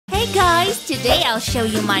Hey guys, today I'll show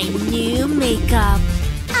you my new makeup.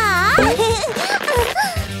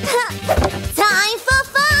 Time for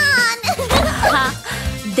fun!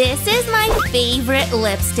 This is my favorite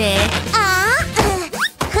lipstick.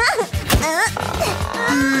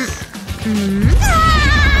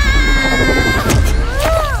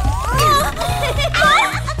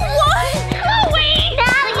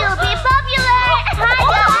 Now you'll be popular! Hi,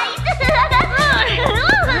 guys!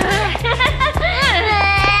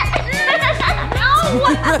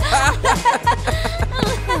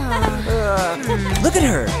 Look at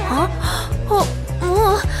her!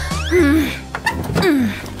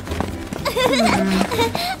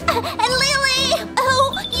 And Lily! Oh,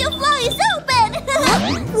 your fly is open!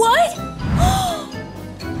 What?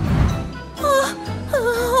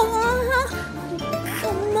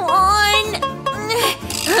 Come on!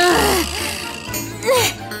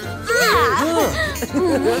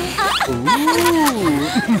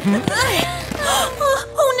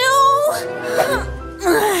 Oh no!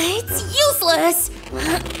 It's useless!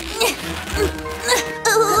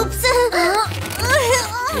 Oops!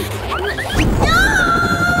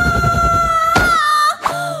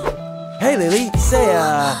 Hey, Lily. Say,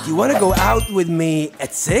 do you want to go out with me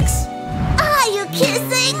at 6? Are you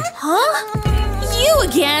kissing? Huh? You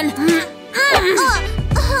again?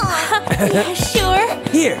 Yeah, sure.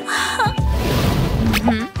 Here.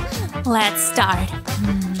 Let's start.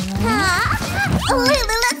 Lily,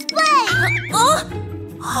 let's play!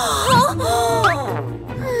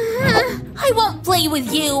 I won't play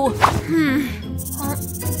with you.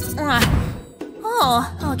 Oh,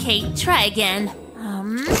 okay, try again.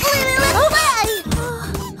 Lily, let's play!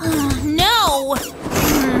 No!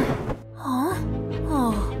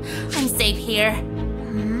 Oh, I'm safe here.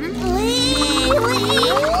 Lily,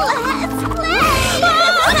 let's play!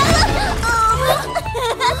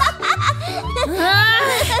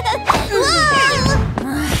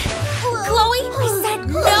 Chloe, I said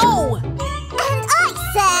no! And I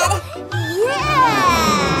said, yeah!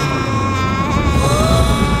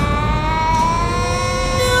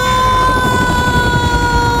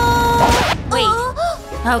 Wait.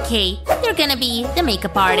 Okay, you're gonna be the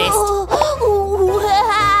makeup artist.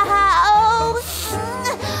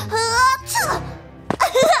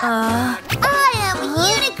 I am a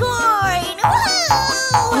unicorn!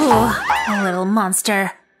 Oh, a little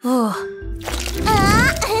monster. Oh.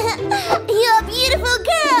 You're a beautiful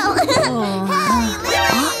girl! Hey,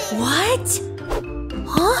 Lily! What?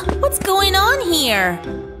 Huh? What's going on here?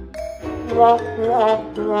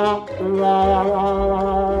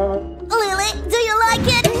 Lily, do you like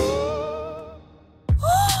it?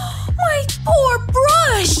 My poor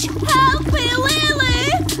brush! Help me, Lily!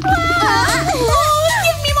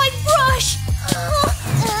 Give me my brush!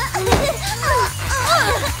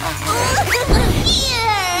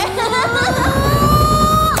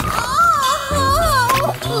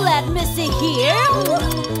 Let me see here.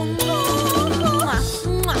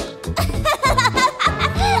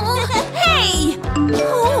 Hey!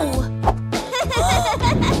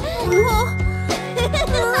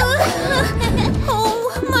 Oh,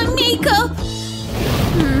 my makeup!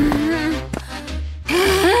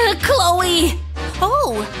 Chloe!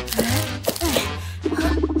 Oh!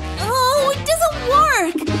 Oh, it doesn't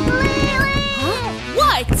work! Lily! Huh?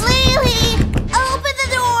 What? Lily! Open the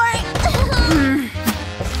door!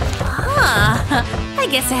 I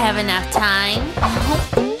guess I have enough time.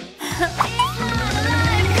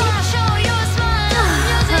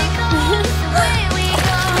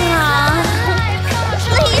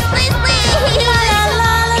 Please, please, please!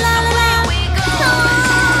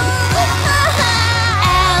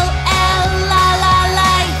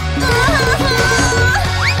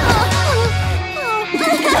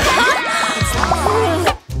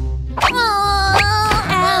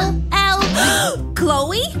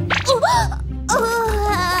 Chloe?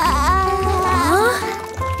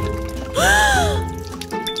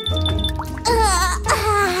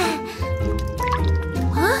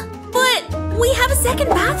 Huh? But we have a second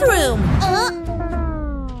bathroom.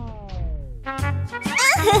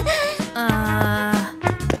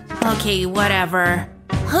 Okay, whatever.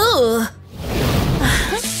 Ooh.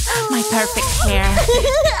 My perfect hair. I'll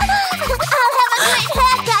have a great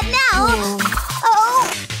haircut now!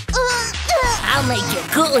 I'll make you a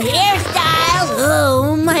cool hairstyle.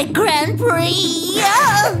 Oh, my Grand Prix.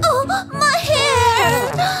 Oh, my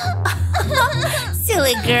hair!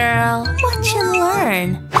 Silly girl. Watch and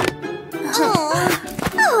learn.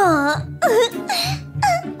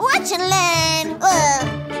 Watch and learn!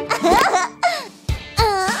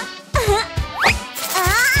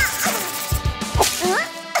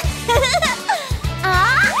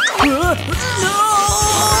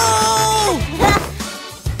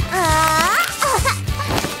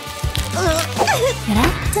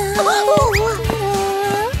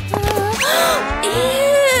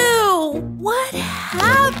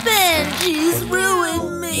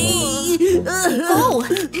 Oh.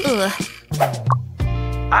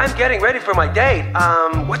 I'm getting ready for my date.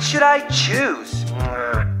 What should I choose?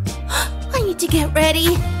 I need to get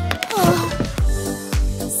ready. Oh.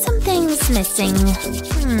 Something's missing.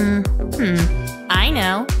 I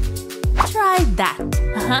know. Try that.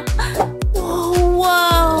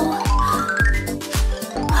 Whoa.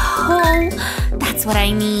 Oh, that's what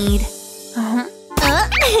I need.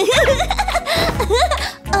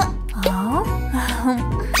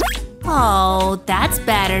 Oh, that's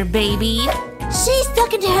better, baby. She's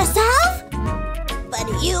talking to herself? But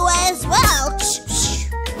you as well.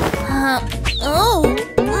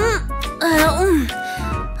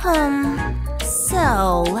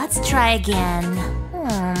 So let's try again.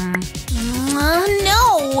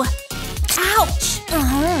 No! Ouch!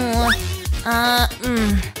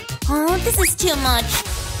 Oh, this is too much.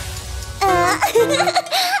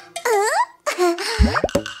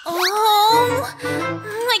 Oh,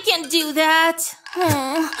 I can't do that.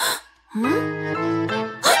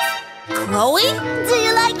 Chloe? Do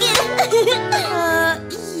you like it?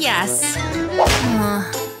 Yes.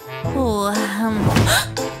 Oh, I'm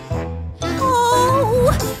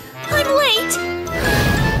late.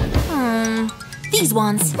 These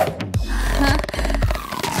ones.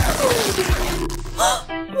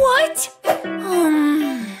 What?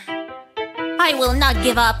 I will not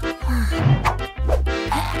give up.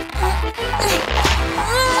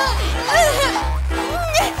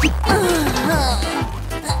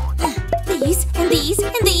 These and these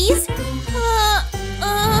and these.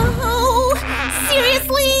 Oh,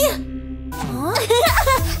 seriously?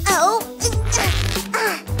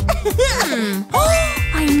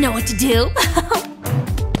 I know what to do.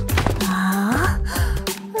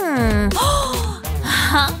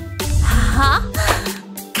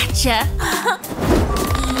 Gotcha.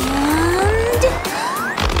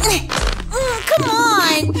 And come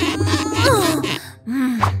on.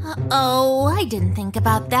 Oh, I didn't think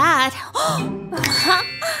about that.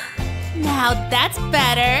 Now that's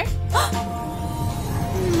better.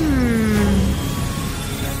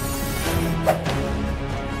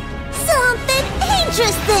 Something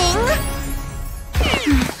interesting.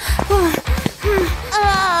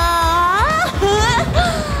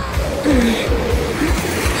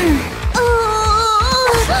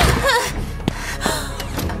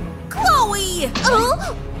 Chloe!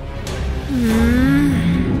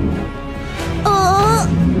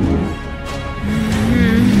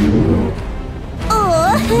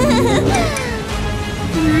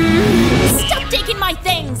 Stop taking my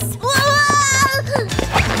things! Oops.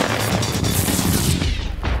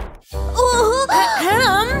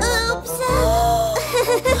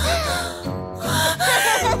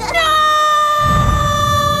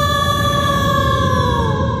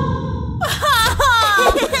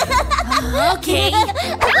 Okay,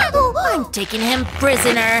 I'm taking him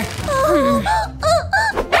prisoner.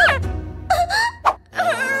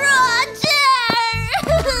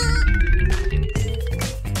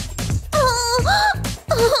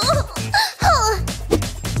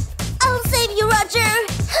 I'll save you, Roger.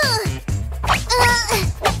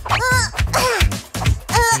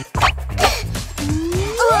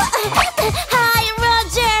 Hi,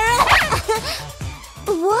 Roger.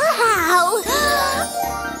 Wow.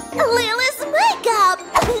 Lila's makeup.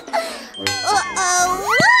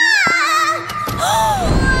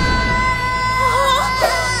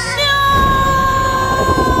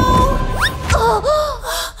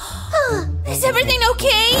 Is everything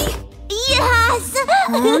okay? Yes.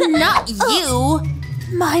 Not you.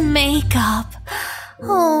 My makeup.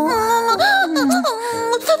 Oh.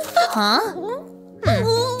 Huh?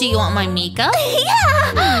 Do you want my makeup?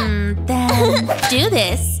 Yeah. Then do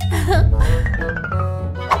this.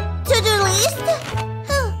 To-do list?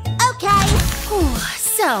 Okay.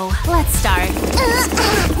 So, let's start.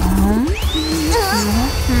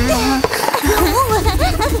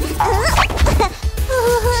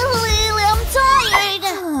 Lily, I'm tired.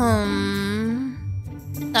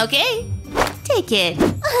 Okay, take it.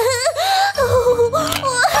 What?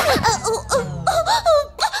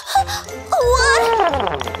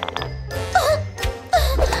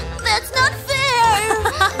 That's not fair.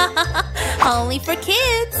 Only for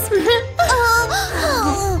kids.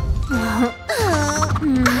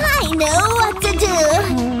 I know what to do.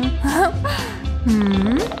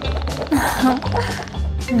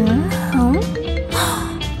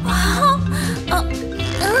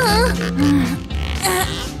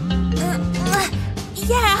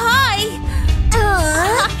 Yeah, hi.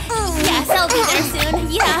 Yes, I'll be there soon.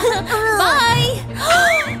 Yeah, bye.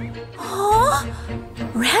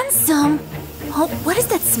 Ransom. Oh, what is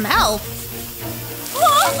that smell?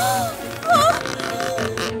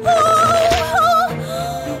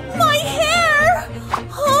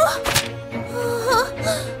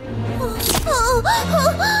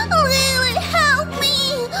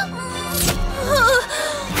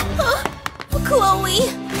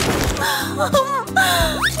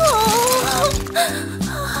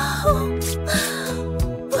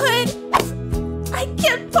 But I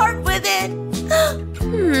can't part with it.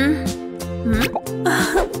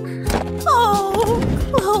 Oh,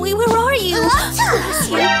 Chloe, where are you?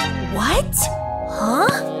 What? Huh?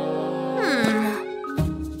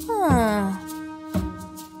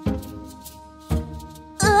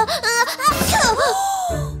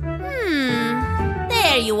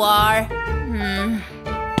 There you are.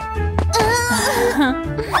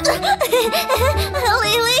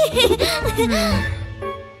 Lily.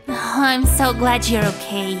 I'm so glad you're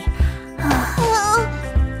okay.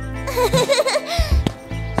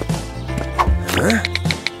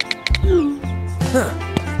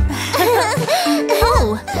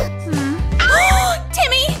 Oh.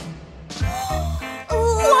 Timmy!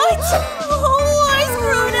 What? Oh, I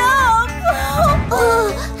screwed up!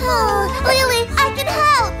 Lily, I can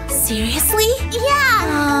help! Seriously? Yeah!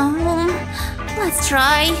 Let's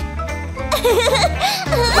try.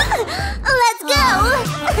 Let's go!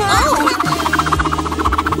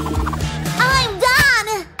 I'm done!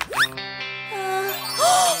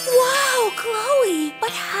 Wow, Chloe!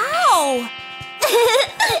 But how?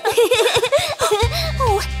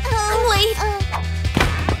 I'm late.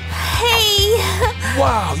 Hey!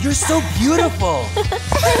 Wow, you're so beautiful.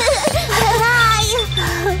 Hi!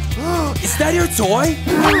 Is that your toy?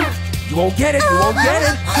 You won't get it, you won't get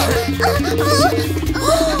it.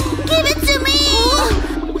 Give it to me!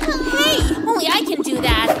 Hey, only I can do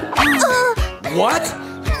that. What?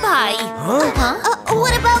 Bye. Huh?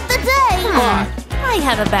 What about the day? I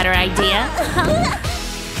have a better idea.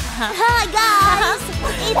 Hi guys!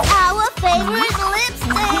 It's our favorite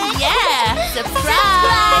lipstick! Yeah,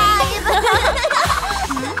 surprise!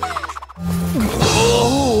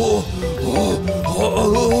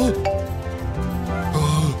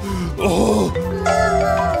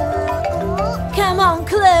 Come on,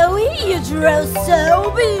 Chloe, you dress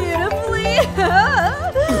so beautifully!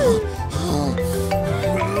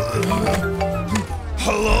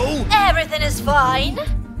 Hello? Everything is fine.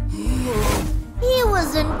 He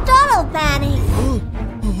was in total panic.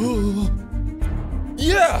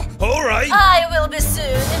 Yeah, all right. I will be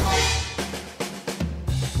soon.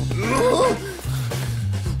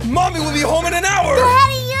 Mommy will be home in an hour.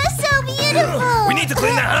 Daddy, you're so beautiful. We need to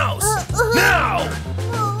clean the house. Now!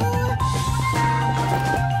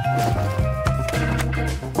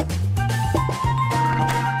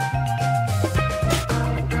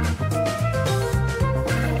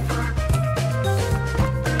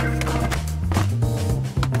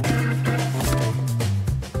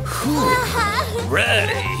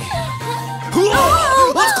 Ready.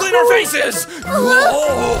 Let's clean our faces.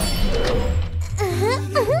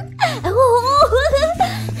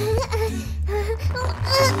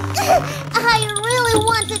 I really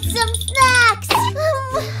wanted some snacks.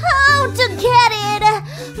 How to get it?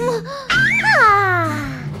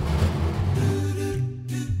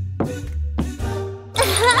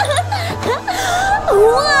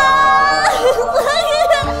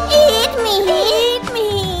 Eat me, eat me.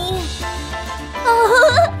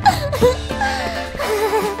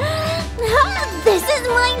 This is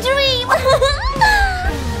my dream.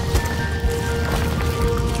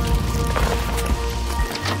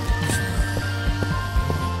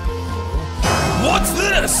 What's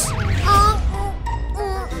this?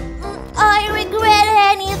 I regret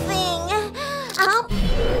anything.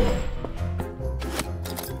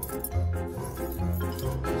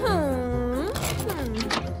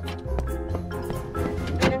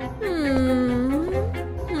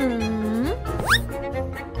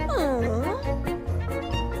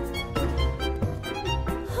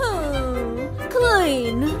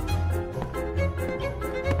 Clean.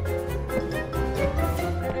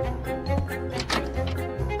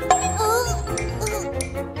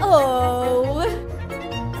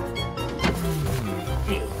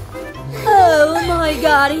 Oh my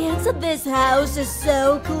God, yes, this house is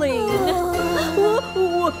so clean.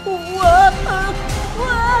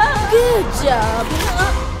 Good job.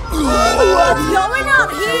 What's going on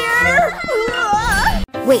here?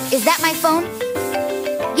 Wait, is that my phone?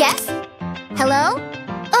 Yes? Hello?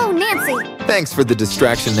 Oh, Nancy. Thanks for the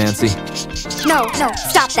distraction, Nancy. No,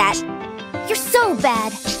 stop that. You're so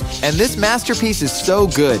bad. And this masterpiece is so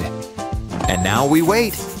good. And now we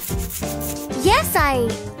wait. Yes,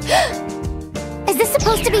 Is this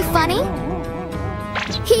supposed to be funny?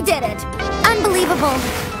 He did it. Unbelievable.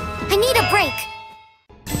 I need a break.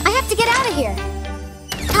 I have to get out of here.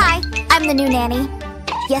 Hi, I'm the new nanny.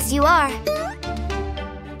 Yes, you are.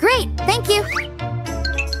 Great, thank you.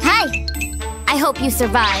 Hi. I hope you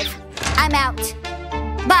survive. I'm out.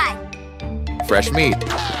 Bye. Fresh meat.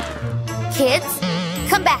 Kids,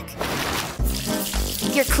 come back.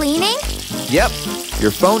 You're cleaning? Yep,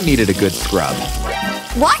 your phone needed a good scrub.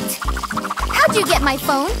 What? How'd you get my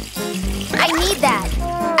phone? I need that.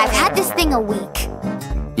 I've had this thing a week.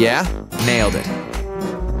 Yeah, nailed it.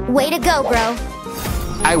 Way to go, bro.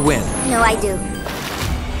 I win. No, I do.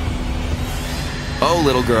 Oh,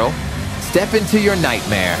 little girl, step into your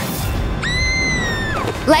nightmare.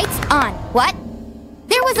 Lights on. What?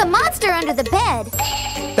 There was a monster under the bed.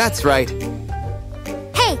 That's right.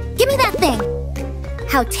 Hey, give me that thing.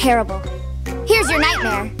 How terrible. Here's your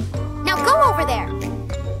nightmare. Now go over there.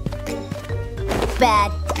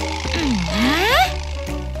 Bad.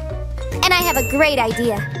 And I have a great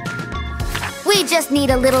idea. We just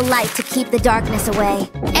need a little light to keep the darkness away.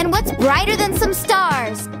 And what's brighter than some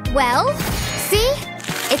stars? Well, see?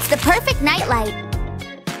 It's the perfect nightlight.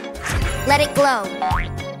 Let it glow.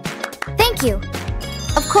 Thank you.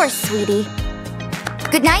 Of course, sweetie.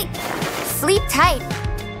 Good night. Sleep tight.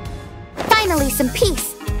 Finally, some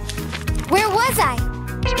peace. Where was I?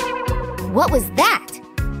 What was that?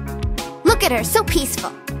 Look at her, so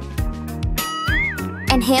peaceful.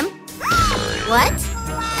 And him? What?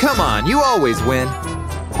 Come on, you always win.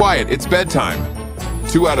 Quiet, it's bedtime.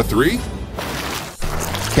 2 out of 3?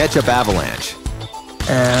 Ketchup avalanche.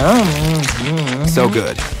 So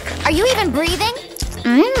good. Are you even breathing?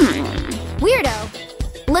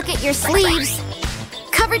 Weirdo. Look at your sleeves.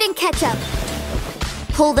 Covered in ketchup.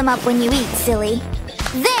 Pull them up when you eat, silly.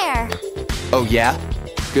 There! Oh yeah?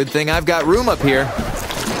 Good thing I've got room up here.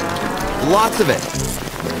 Lots of it.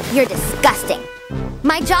 You're disgusting.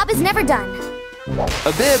 My job is never done.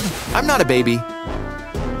 A bib. I'm not a baby.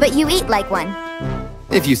 But you eat like one.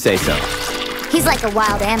 If you say so. He's like a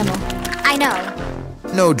wild animal. I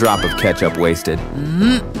know. No drop of ketchup wasted.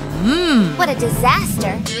 What a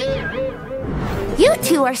disaster. You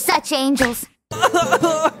two are such angels.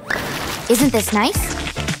 Isn't this nice?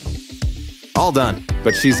 All done,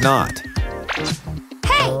 but she's not.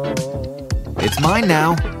 Hey! It's mine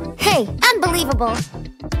now. Hey, unbelievable.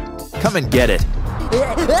 Come and get it.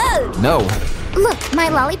 No. Look, my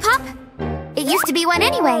lollipop? It used to be one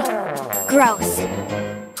anyway. Gross.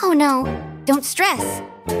 Oh no, don't stress.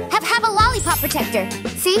 Have a lollipop protector.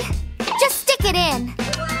 See? Just stick it in.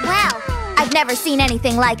 Wow, I've never seen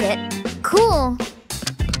anything like it. Cool.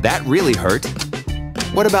 That really hurt.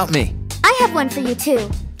 What about me? I have one for you too.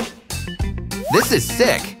 This is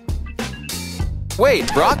sick. Wait,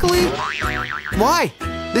 broccoli? Why?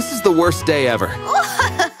 This is the worst day ever.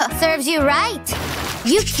 Serves you right.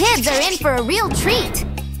 You kids are in for a real treat.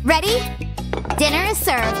 Ready? Dinner is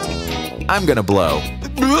served. I'm gonna blow.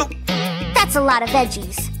 That's a lot of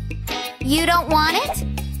veggies. You don't want it?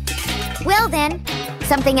 Well then,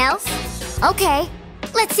 something else? Okay,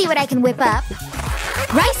 let's see what I can whip up.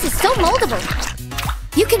 Rice is so moldable.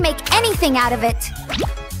 You can make anything out of it.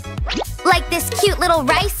 Like this cute little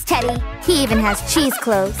rice teddy. He even has cheese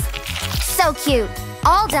clothes. So cute.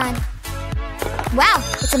 All done. Wow,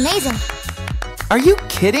 it's amazing. Are you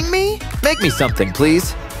kidding me? Make me something,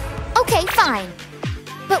 please. Okay, fine.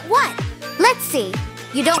 But what? Let's see.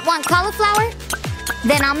 You don't want cauliflower?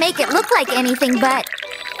 Then I'll make it look like anything but...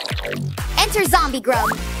 Enter zombie grub.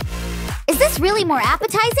 Is this really more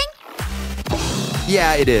appetizing?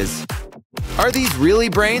 Yeah, it is. Are these really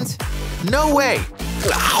brains? No way.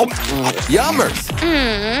 Yummers.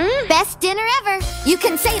 Best dinner ever. You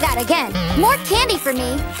can say that again. More candy for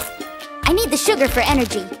me. I need the sugar for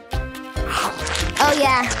energy. Oh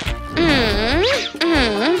yeah.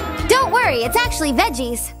 Don't worry, it's actually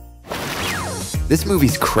veggies. This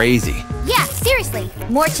movie's crazy. Yeah, seriously.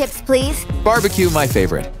 More chips, please. Barbecue, my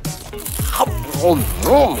favorite.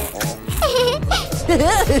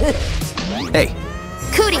 Hey,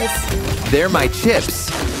 Cooties. they're my chips.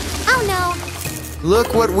 Oh no.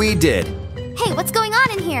 Look what we did. Hey, what's going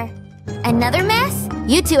on in here? Another mess?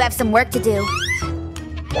 You two have some work to do.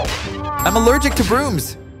 I'm allergic to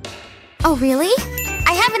brooms. Oh, really?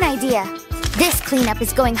 I have an idea. This cleanup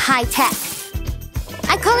is going high-tech.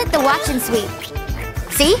 I call it the watch and sweep.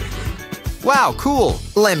 See? Wow, cool.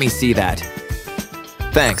 Let me see that.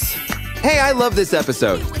 Thanks. Hey, I love this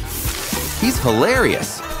episode. He's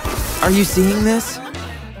hilarious. Are you seeing this?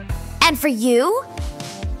 And for you?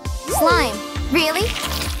 Slime. Really?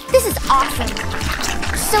 This is awesome.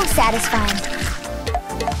 So satisfying.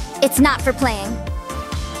 It's not for playing.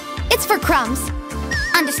 It's for crumbs.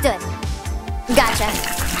 Understood. Gotcha.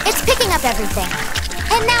 It's picking up everything.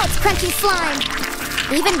 And now it's crunchy slime.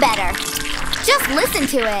 Even better. Just listen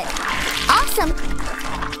to it. Awesome.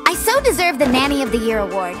 I so deserve the Nanny of the Year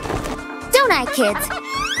award. Don't I, kids?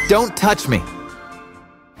 Don't touch me.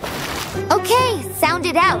 Okay, sound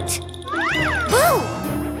it out. Woo!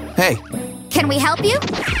 Hey, Can we help you?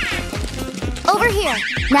 Over here.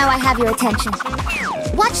 Now I have your attention.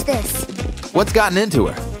 Watch this. What's gotten into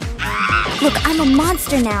her? Look, I'm a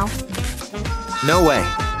monster now. No way.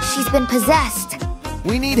 She's been possessed.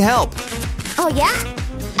 We need help. Oh, yeah?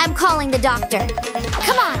 I'm calling the doctor.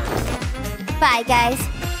 Come on. Bye, guys.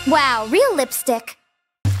 Wow, real lipstick.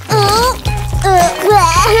 Mom,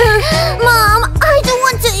 I don't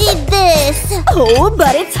want to eat this. Oh,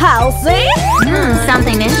 but it's healthy.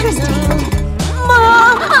 Something interesting.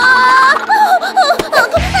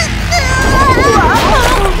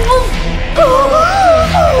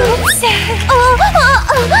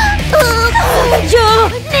 You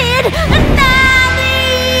need nanny.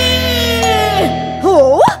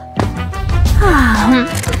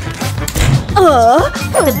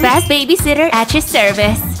 The best babysitter at your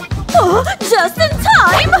service. Just in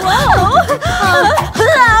time. Chloe,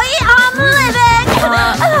 I'm leaving.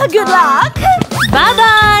 Good luck.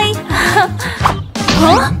 Bye-bye.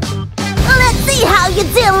 Let's see how you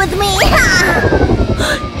deal with me.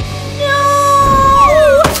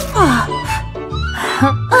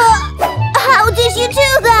 How did you do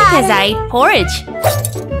that? Because I ate porridge.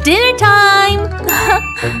 Dinner time.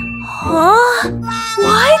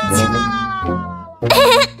 What?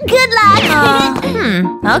 Good luck.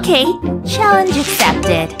 Okay. Challenge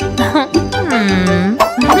accepted.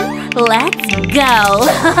 Let's go.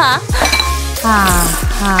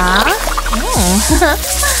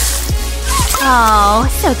 Oh,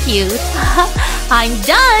 so cute. I'm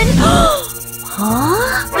done.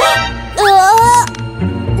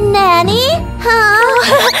 Nanny?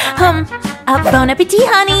 Huh? Bon appetit,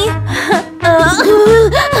 honey.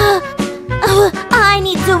 I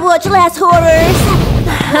need to watch less horrors.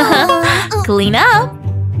 Clean up.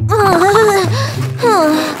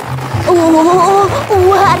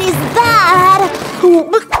 What is that?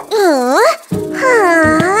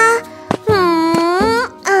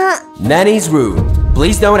 Nanny's rude.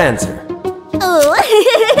 Please don't answer.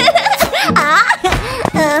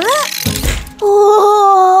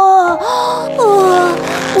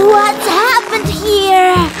 What's happened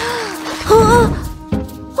here?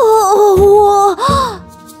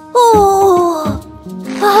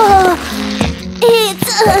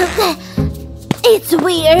 It's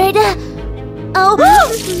weird.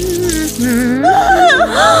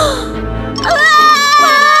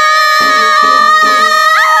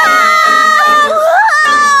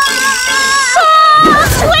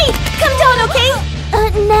 Wait, come down, okay?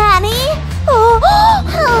 Nanny?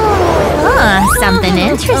 Something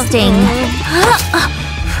interesting.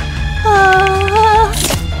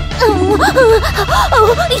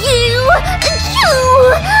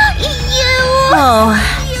 Oh,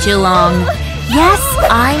 too long. Yes,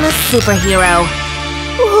 I'm a superhero.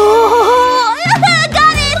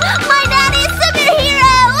 Got it! My nanny's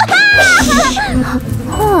superhero!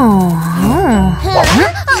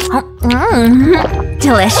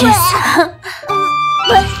 Delicious.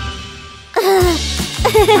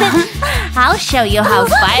 I'll show you how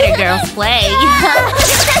spider girls play.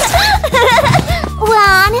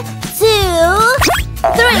 1, 2,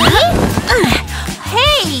 3.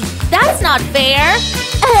 Hey, that's not fair.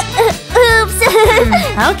 Oops.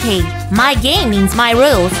 Okay, my game means my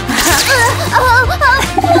rules.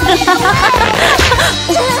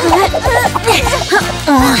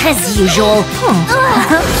 As usual.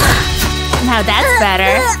 Now that's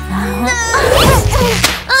better.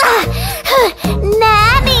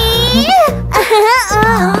 Nanny!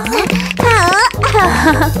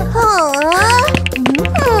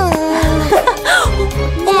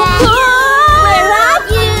 Where are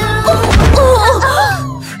you?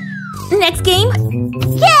 Next game?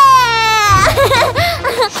 Yeah!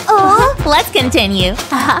 Let's continue.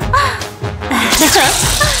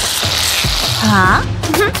 Huh?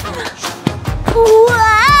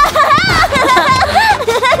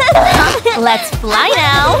 Let's fly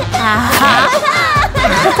now.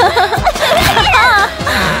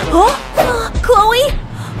 Chloe?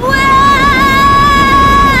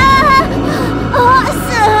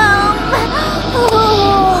 Awesome!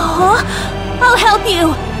 I'll help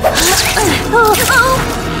you.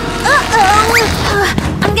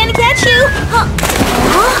 I'm gonna catch you.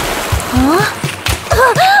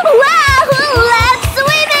 Wow! Let's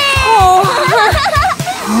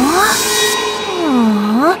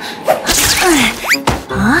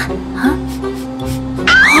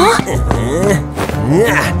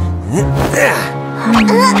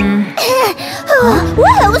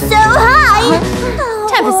Whoa, so high!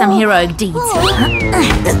 Time for some heroic deeds.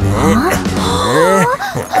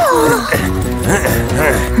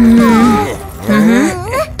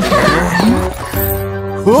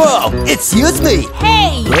 Whoa, excuse me.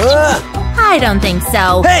 Hey! I I don't think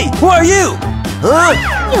so. Hey, who are you? Huh?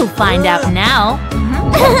 You'll find out now.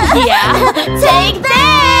 Yeah. Take this!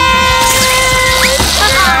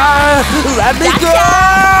 Let me go!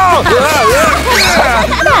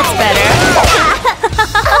 That's better.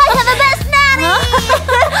 I have a best nanny!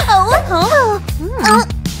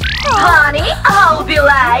 Honey, I'll be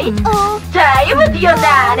late. Stay with your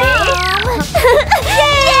nanny.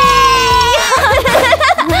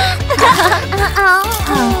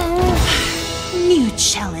 New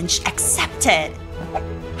challenge accepted.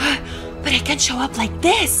 But I can show up like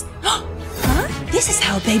this. Huh? This is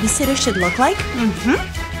how a babysitter should look like.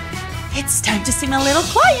 It's time to see my little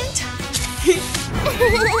client.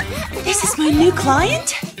 This is my new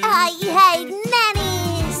client. I hate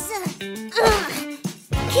nannies.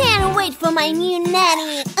 Can't wait for my new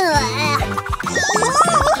nanny.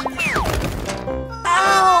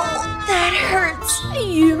 Ow, that hurts.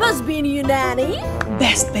 You must be a new nanny.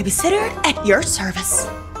 Best babysitter at your service.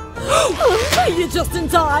 Are you just in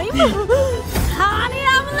time? Honey,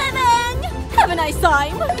 I'm living. Have a nice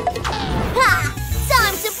time.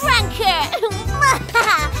 Time to prank her.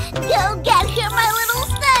 Go get her, my little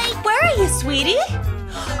snake. Where are you, sweetie?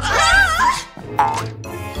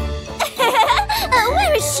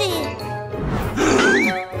 Where is she?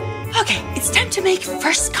 Okay, it's time to make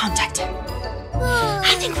first contact.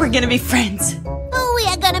 I think we're gonna be friends. We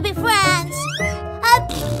are gonna be friends.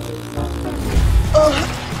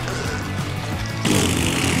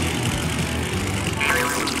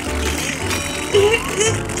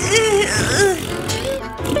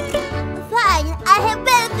 Fine, I have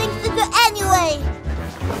better things to do anyway.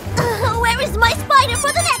 Where is my spider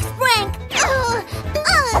for the next prank?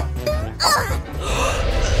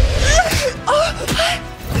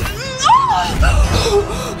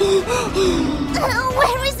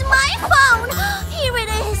 Where is my phone? Here it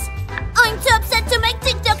is. I'm too upset to make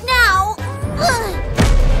TikTok now.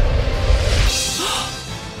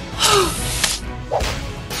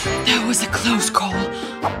 That was a close call.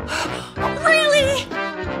 Really?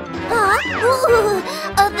 Huh?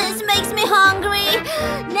 This makes me hungry.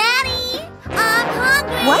 Nanny, I'm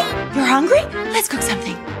hungry. What? You're hungry? Let's cook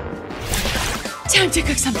something. Time to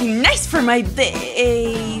cook something nice for my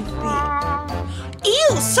baby.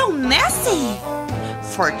 Ew, so messy.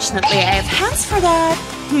 Fortunately, I have hands for that.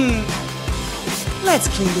 Let's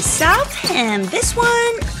clean this up. And this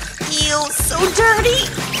one. Ew, so dirty.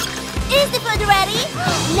 Is the food ready?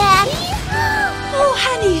 Nanny? Oh,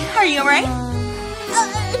 honey, are you alright?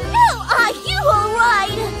 No, are you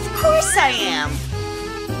alright? Of course I am.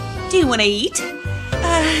 Do you want to eat?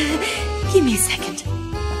 Give me a second.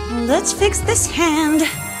 Let's fix this hand.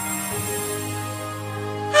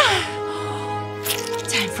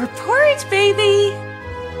 Time for porridge, baby.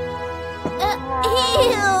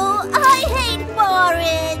 Ew, I hate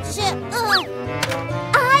porridge.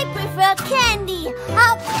 I prefer candy.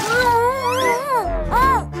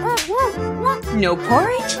 No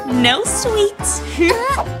porridge, no sweets.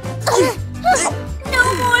 No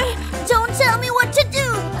more. Don't tell me what to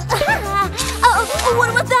do. What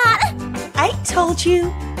was that? I told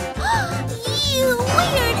you. You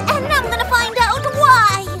weird, and I'm gonna find out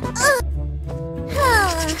why.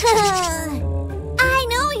 I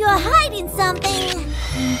know you're hiding something.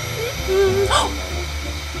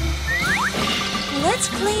 Let's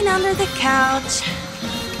clean under the couch.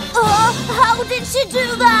 Oh, how did she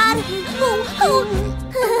do that?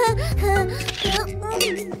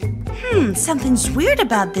 Something's weird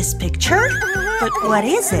about this picture. But what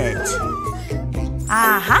is it?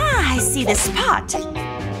 Aha, I see the spot.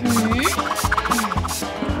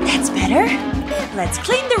 That's better. Let's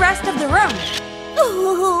clean the rest of the room.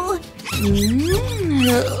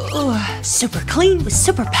 Super clean with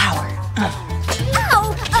superpower.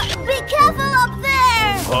 Ow! Be careful up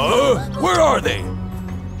there! Where are they?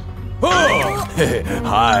 Oh,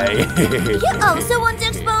 hi. You also want to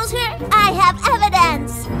expose her? I have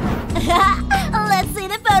evidence. Let's see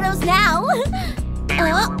the photos now.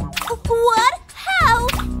 What? How?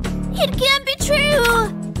 It can't be true.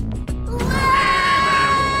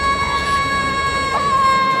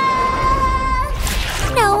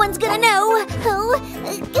 No one's gonna know.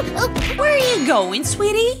 Where are you going,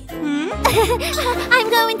 sweetie? I'm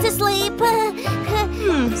going to sleep.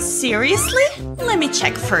 Seriously? Let me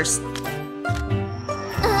check first.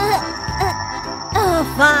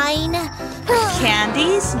 Fine.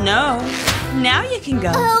 Candies? No. Now you can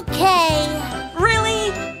go. Okay.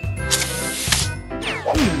 Really?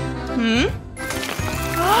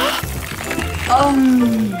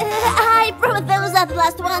 I promise those are the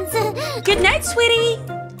last ones. Good night, sweetie.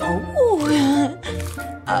 Oh.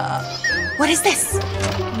 What is this?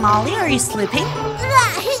 Molly, are you sleeping?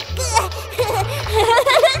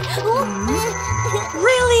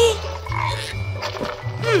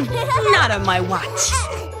 out of my watch.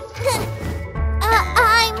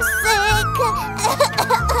 I'm sick.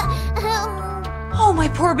 Oh, my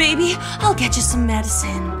poor baby. I'll get you some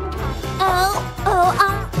medicine.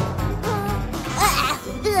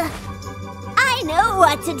 I know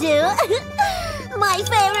what to do. My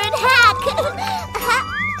favorite hack.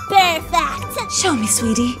 Perfect. Show me,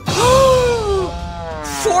 sweetie.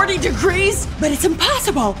 40 degrees? But it's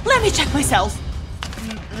impossible. Let me check myself.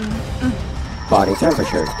 Body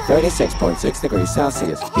temperature, 36.6 degrees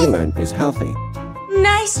Celsius. Human is healthy.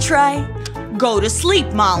 Nice try. Go to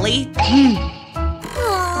sleep, Molly.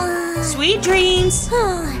 Sweet dreams.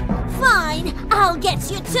 Fine, I'll get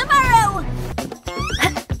you tomorrow.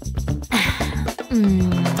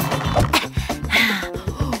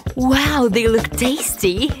 Wow, they look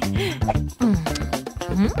tasty.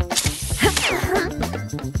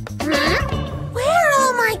 Where are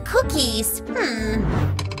all my cookies?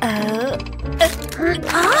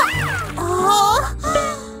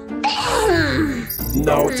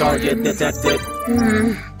 No target detected.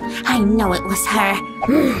 I know it was her.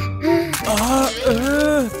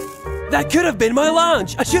 That could have been my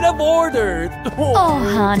lunch. I should have ordered. Oh,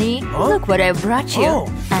 honey, look what I brought you. Oh,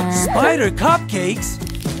 spider cupcakes?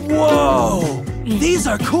 Whoa! These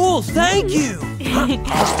are cool, thank you!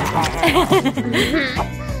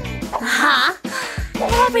 Huh?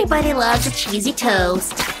 Everybody loves a cheesy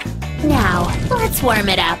toast. Now, let's warm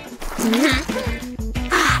it up.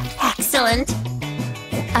 Excellent.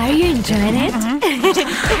 Are you enjoying it?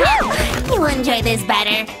 You enjoy this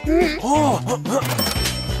better.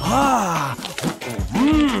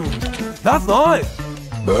 That's nice.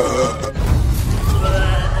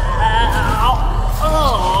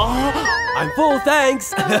 I'm full,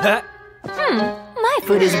 thanks. My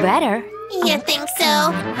food is better. You think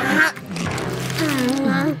so?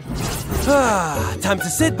 Time to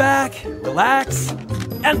sit back, relax,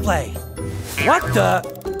 and play. What the?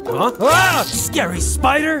 Huh? Ah! Scary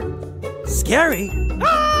spider? Scary?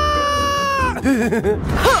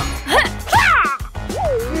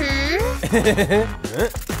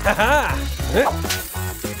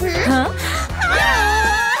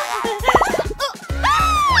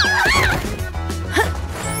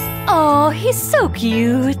 Oh, he's so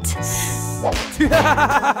cute.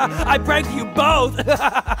 I pranked you both.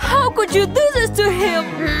 How could you do this to him?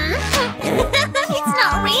 It's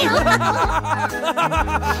not real.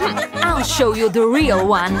 I'll show you the real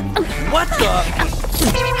one. What the?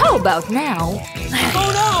 How about now?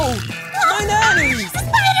 Oh no! My nanny!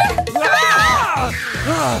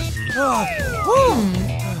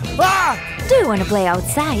 Do you want to play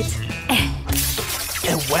outside?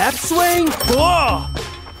 A web swing? Oh!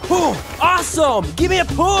 Oh, awesome! Give me a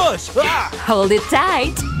push! Hold it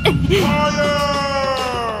tight.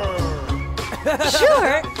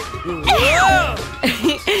 Sure.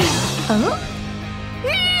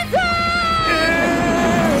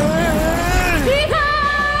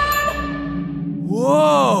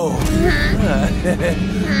 Whoa!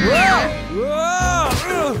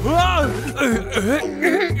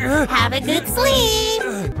 Have a good sleep.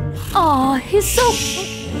 Oh, he's so...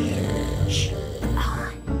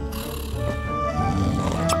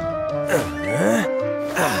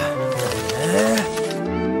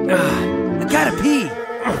 I gotta pee.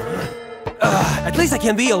 At least I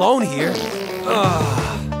can be alone here.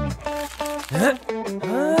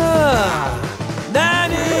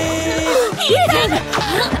 Nanny! Ethan!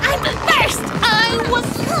 I'm first! I was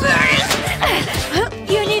first!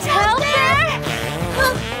 You need help there?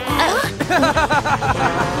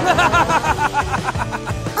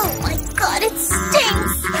 Oh my god, it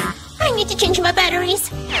stinks! I need to change my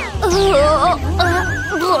batteries.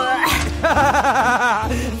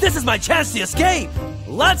 This is my chance to escape!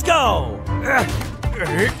 Let's go! No!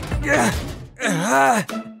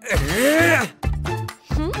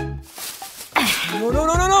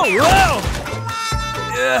 Whoa!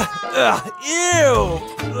 Ew!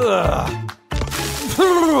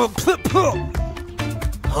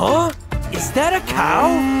 Huh? Is that a cow?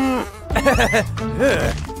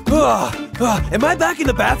 Am I back in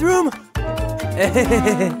the bathroom?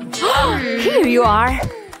 Here you are.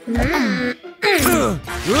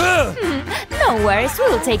 No worries,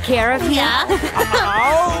 we'll take care of you.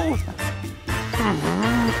 Ow!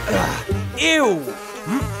 Ew!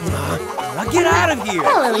 Now get out of here!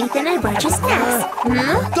 Hello, Ethan. I brought you snacks.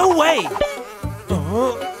 Go away!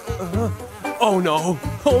 Oh no!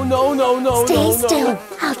 Oh no! Stay still.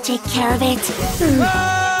 I'll take care of it.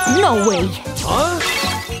 No way. Huh?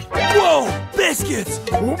 Whoa! Biscuits!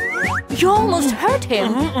 You almost hurt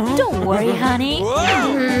him. Don't worry, honey.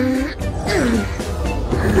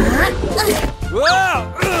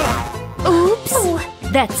 Whoa! Oops.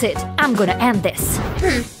 That's it. I'm gonna end this.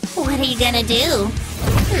 What are you gonna do?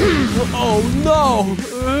 Oh no!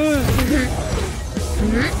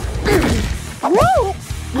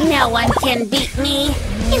 No one can beat me.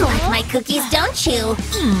 You like my cookies, don't you?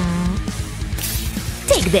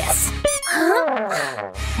 Take this.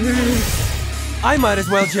 I might as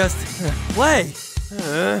well just play.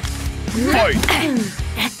 Fight!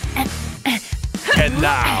 And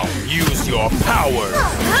now, use your power!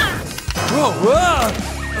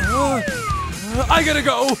 I gotta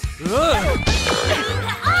go!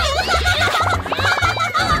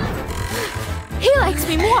 He likes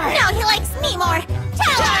me more. No, he likes me more.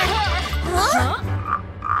 Tell her!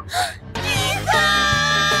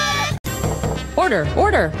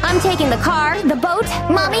 Order. I'm taking the car, the boat,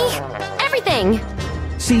 Mommy, everything.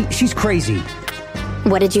 See, she's crazy.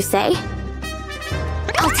 What did you say?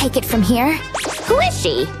 I'll take it from here. Who is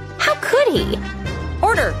she? How could he?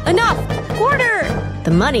 Order. Enough. Order.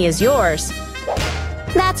 The money is yours.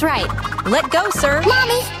 That's right. Let go, sir.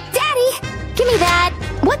 Mommy! Daddy! Give me that.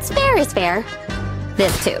 What's fair is fair.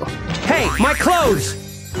 This too. Hey, my clothes!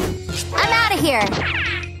 I'm out of here.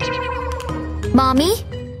 Mommy?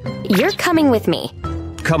 You're coming with me.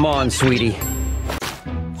 Come on, sweetie.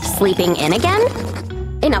 Sleeping in again?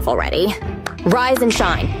 Enough already. Rise and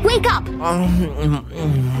shine. Wake up!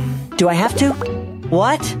 Do I have to?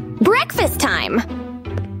 What? Breakfast time!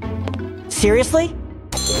 Seriously?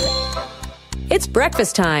 It's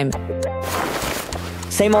breakfast time.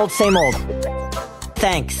 Same old, same old.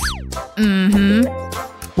 Thanks.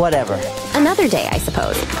 Whatever. Another day, I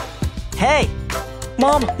suppose. Hey!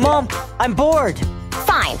 Mom, I'm bored!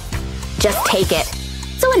 Fine. Just take it.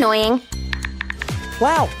 So annoying.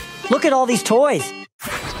 Wow, look at all these toys.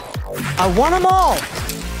 I want them all.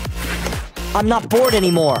 I'm not bored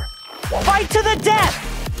anymore. Fight to the death!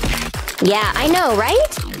 Yeah, I know,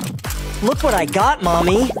 right? Look what I got,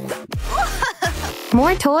 Mommy.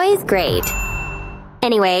 More toys? Great.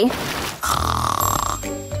 Anyway.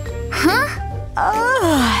 Huh?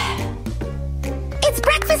 It's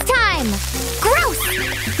breakfast time! Gross!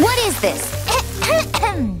 What is this?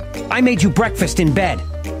 I made you breakfast in bed.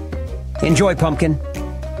 Enjoy, Pumpkin.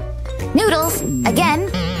 Noodles. Again.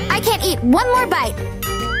 I can't eat one more bite.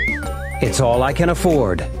 It's all I can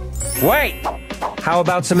afford. Wait! How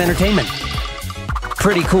about some entertainment?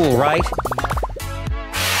 Pretty cool, right?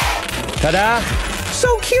 Ta-da!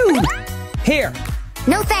 So cute! Here!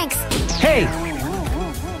 No thanks. Hey!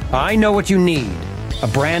 I know what you need. A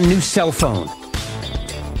brand new cell phone.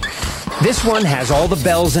 This one has all the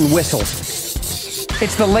bells and whistles.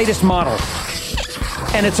 It's the latest model.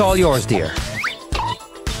 And it's all yours, dear.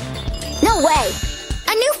 No way!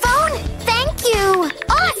 A new phone? Thank you!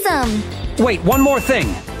 Awesome! Wait, one more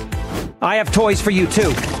thing. I have toys for you,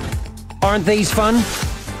 too. Aren't these fun?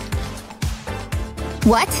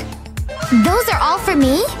 What? Those are all for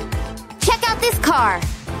me? Check out this car.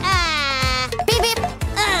 Beep beep.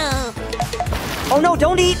 Oh no,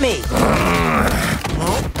 don't eat me!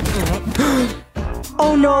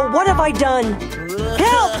 Oh no, what have I done?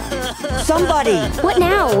 Help! Somebody! What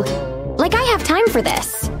now? Like I have time for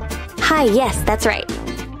this. Hi, yes, that's right.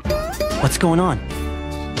 What's going on?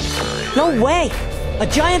 No way! A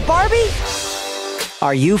giant Barbie?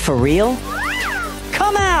 Are you for real?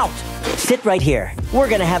 Come out! Sit right here. We're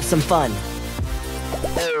gonna have some fun.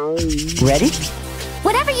 Ready?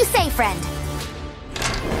 Whatever you say, friend.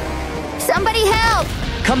 Somebody help!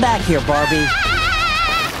 Come back here, Barbie.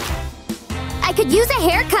 I could use a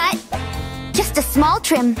haircut. Just a small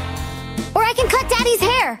trim. Or I can cut Daddy's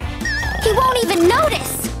hair. He won't even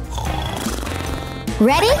notice.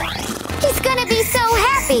 Ready? He's gonna be so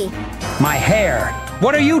happy. My hair!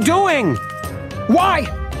 What are you doing? Why?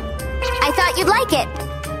 I thought you'd like it.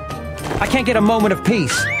 I can't get a moment of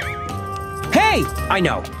peace. Hey! I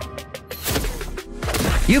know.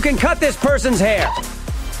 You can cut this person's hair.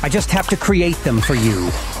 I just have to create them for you.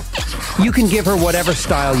 You can give her whatever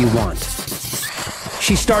style you want.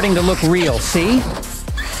 She's starting to look real, see?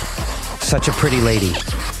 Such a pretty lady.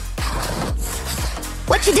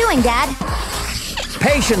 What you doing, Dad?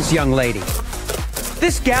 Patience, young lady.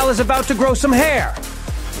 This gal is about to grow some hair.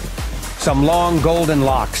 Some long golden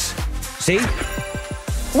locks. See?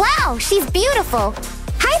 Wow, she's beautiful.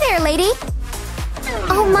 Hi there, lady.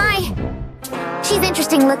 Oh my. She's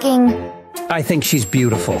interesting looking. I think she's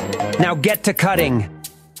beautiful. Now get to cutting.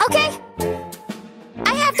 Okay.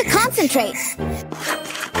 I have to concentrate.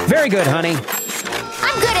 Very good, honey.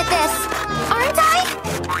 I'm good at this, aren't I?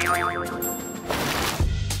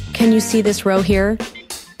 Can you see this row here?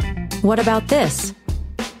 What about this?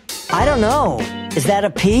 I don't know. Is that a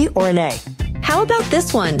P or an A? How about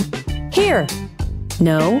this one? Here.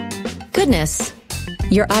 No. Goodness.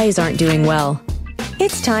 Your eyes aren't doing well.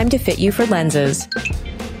 It's time to fit you for lenses.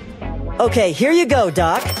 Okay, here you go,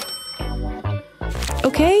 Doc.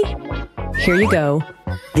 Okay, here you go.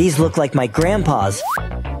 These look like my grandpa's.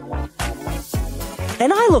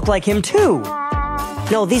 And I look like him too.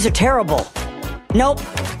 No, these are terrible. Nope.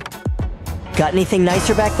 Got anything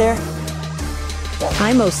nicer back there?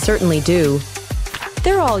 I most certainly do.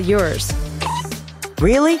 They're all yours.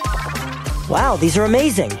 Really? Wow, these are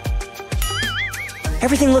amazing.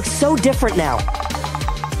 Everything looks so different now.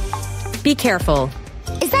 Be careful.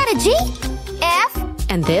 Is that a G? F?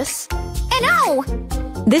 And this? An O!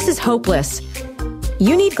 This is hopeless.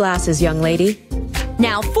 You need glasses, young lady.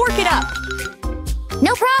 Now fork it up!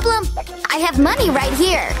 No problem. I have money right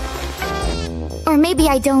here. Or maybe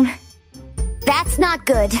I don't. That's not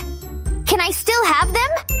good. Can I still have them?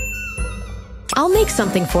 I'll make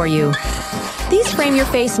something for you. These frame your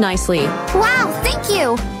face nicely. Wow, thank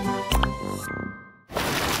you.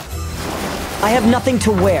 I have nothing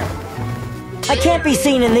to wear. I can't be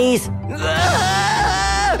seen in these.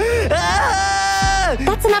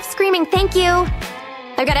 That's enough screaming, thank you.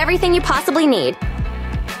 I've got everything you possibly need.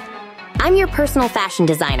 I'm your personal fashion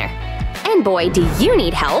designer. And boy, do you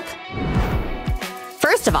need help.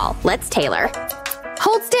 First of all, let's tailor.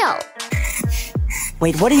 Hold still.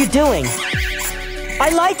 Wait, what are you doing?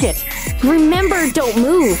 I like it. Remember, don't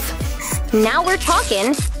move. Now we're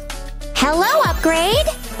talking. Hello, upgrade.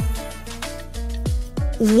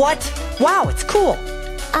 What? Wow, it's cool.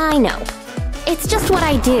 I know. It's just what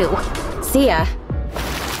I do. See ya.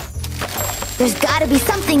 There's gotta be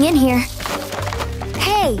something in here.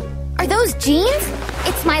 Hey, are those jeans?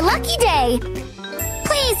 It's my lucky day.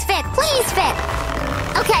 Please fit, please fit.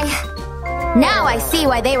 Okay, now I see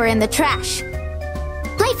why they were in the trash.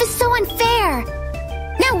 Life is so unfair.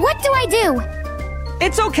 Now what do I do?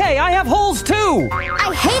 It's okay, I have holes too!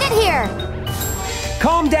 I hate it here.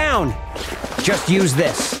 Calm down. Just use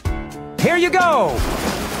this. Here you go!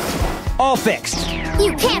 All fixed.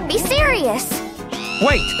 You can't be serious.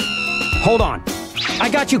 Wait! Hold on. I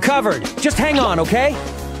got you covered. Just hang on, okay?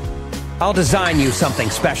 I'll design you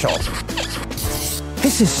something special.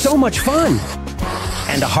 This is so much fun!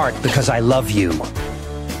 And a heart because I love you.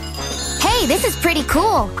 Hey, this is pretty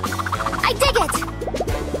cool. I dig it.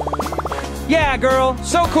 Yeah, girl,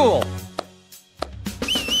 so cool.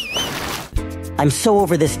 I'm so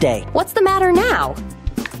over this day. What's the matter now?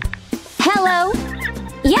 Hello?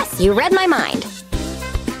 Yes, you read my mind.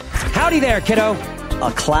 Howdy there, kiddo.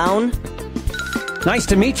 A clown? Nice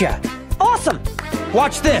to meet ya. Awesome!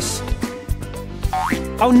 Watch this.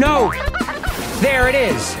 Oh no! There it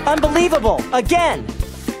is. Unbelievable! Again!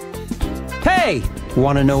 Hey!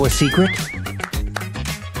 Wanna know a secret?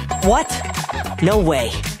 What? No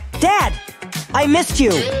way. Dad! I missed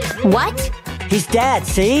you! What? He's Dad,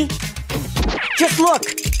 see? Just look!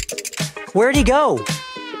 Where'd he go?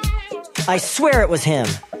 I swear it was him.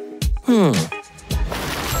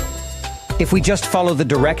 If we just follow the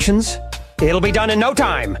directions, it'll be done in no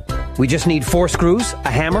time. We just need 4 screws, a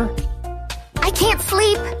hammer. I can't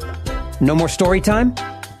sleep. No more story time?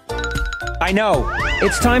 I know.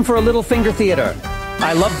 It's time for a little finger theater.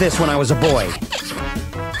 I loved this when I was a boy.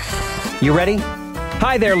 You ready?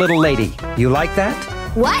 Hi there, little lady. You like that?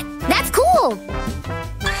 What? That's cool.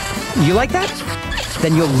 You like that?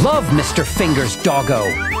 Then you'll love Mr. Fingers, doggo.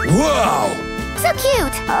 Wow! So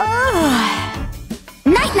cute.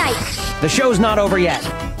 Night-night. The show's not over yet.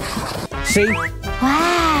 See?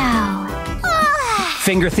 Wow.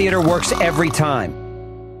 Finger theater works every time.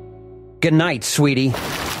 Good night, sweetie.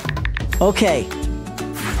 Okay.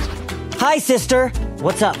 Hi, sister.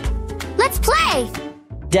 What's up? Let's play.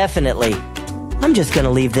 Definitely. I'm just gonna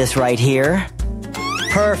leave this right here.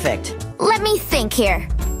 Perfect. Let me think here.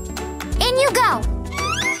 In you go.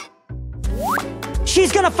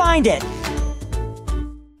 She's gonna find it.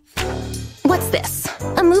 What's this?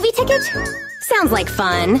 A movie ticket? Sounds like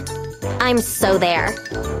fun. I'm so there.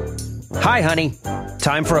 Hi, honey.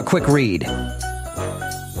 Time for a quick read.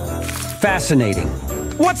 Fascinating.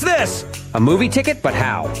 What's this? A movie ticket, but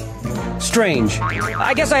how? Strange.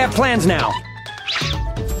 I guess I have plans now.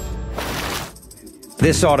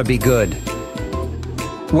 This ought to be good.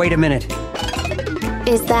 Wait a minute.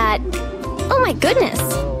 Is that... Oh my goodness.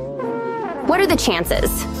 What are the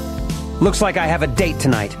chances? Looks like I have a date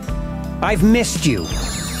tonight. I've missed you.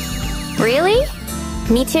 Really?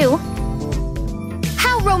 Me too.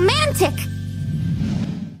 How romantic!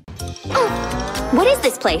 Oh, what is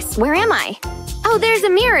this place? Where am I? Oh, there's a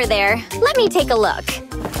mirror there. Let me take a look.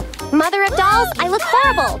 Mother of dolls, I look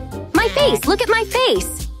horrible. My face, look at my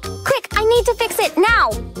face. Quick, I I need to fix it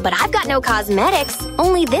now. But I've got no cosmetics,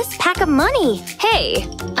 only this pack of money. Hey,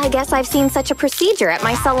 I guess I've seen such a procedure at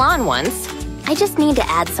my salon once. I just need to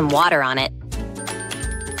add some water on it.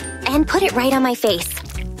 And put it right on my face.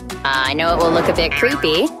 I know it will look a bit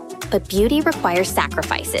creepy, but beauty requires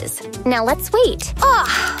sacrifices. Now let's wait.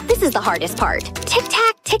 This is the hardest part.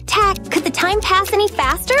 Tick-tack, tick-tack. Could the time pass any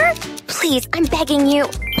faster? Please, I'm begging you.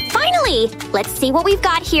 Finally! Let's see what we've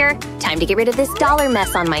got here. Time to get rid of this dollar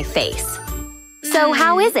mess on my face. So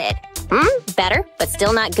how is it? Better, but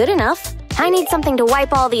still not good enough. I need something to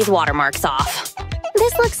wipe all these watermarks off.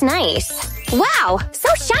 This looks nice. Wow, so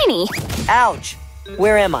shiny. Ouch!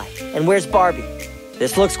 Where am I? And where's Barbie?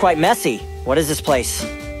 This looks quite messy. What is this place?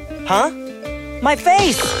 Huh? My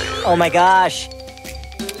face! Oh my gosh.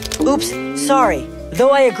 Oops, sorry. Though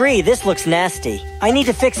I agree, this looks nasty. I need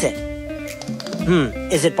to fix it.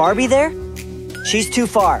 Is it Barbie there? She's too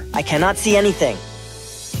far. I cannot see anything.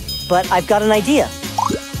 But I've got an idea.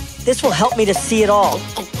 This will help me to see it all.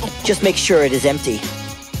 Just make sure it is empty.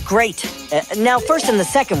 Great. Now first and the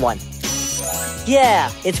second one.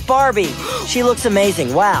 Yeah, it's Barbie. She looks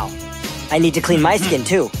amazing. Wow. I need to clean my skin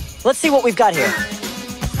too. Let's see what we've got here.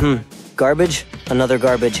 Garbage? Another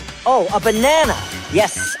garbage. Oh, a banana!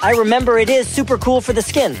 Yes, I remember it is super cool for the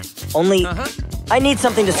skin. Only, I need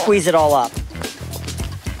something to squeeze it all up.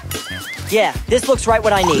 Yeah, this looks right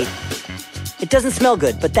what I need. It doesn't smell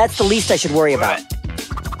good, but that's the least I should worry about.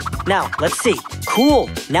 Now, let's see. Cool!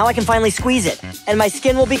 Now I can finally squeeze it. And my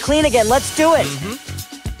skin will be clean again. Let's do it!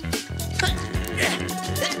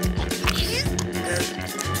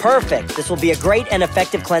 Perfect! This will be a great and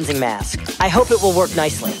effective cleansing mask. I hope it will work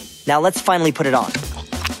nicely. Now let's finally put it on.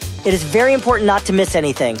 It is very important not to miss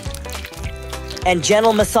anything. And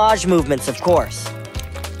gentle massage movements, of course.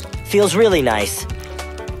 Feels really nice.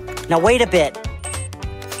 Now wait a bit.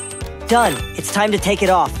 Done. It's time to take it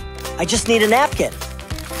off. I just need a napkin.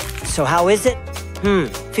 So how is it?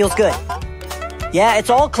 Feels good. Yeah, it's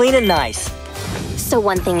all clean and nice. So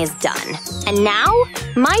one thing is done. And now,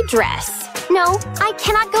 my dress. No, I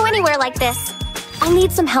cannot go anywhere like this. I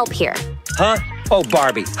need some help here. Huh? Oh,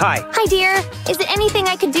 Barbie. Hi. Hi, dear. Is it anything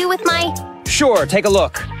I could do with my… Sure, take a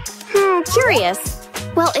look. Curious.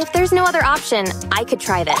 Well, if there's no other option, I could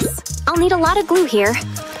try this. I'll need a lot of glue here.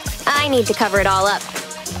 I need to cover it all up.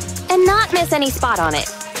 And not miss any spot on it.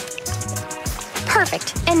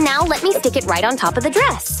 Perfect. And now let me stick it right on top of the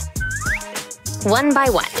dress. One by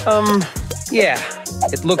one. Yeah.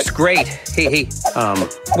 It looks great.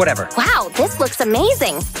 Whatever. Wow, this looks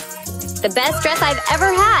amazing. The best dress I've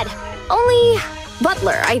ever had. Only…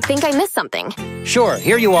 Butler, I think I missed something. Sure,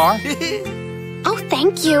 here you are. Oh,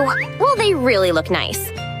 thank you. Well, they really look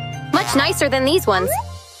nice. Much nicer than these ones.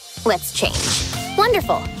 Let's change.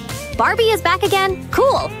 Wonderful. Barbie is back again.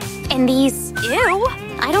 Cool. And these… Ew.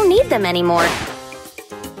 I don't need them anymore.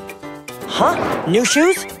 Huh? New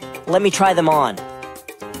shoes? Let me try them on.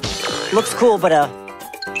 Looks cool, but,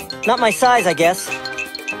 not my size, I guess.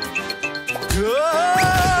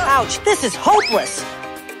 Ouch, this is hopeless!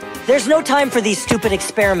 There's no time for these stupid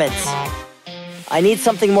experiments. I need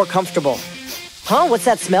something more comfortable. Huh? What's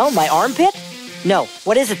that smell? My armpit? No.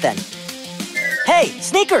 What is it then? Hey,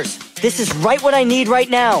 sneakers! This is right what I need right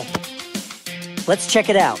now. Let's check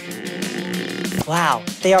it out. Wow,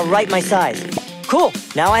 they are right my size. Cool,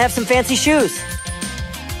 now I have some fancy shoes.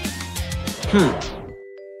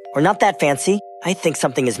 Or not that fancy. I think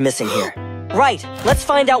something is missing here. Right, let's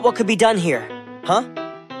find out what could be done here. Huh?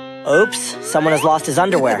 Oops, someone has lost his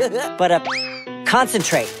underwear. But,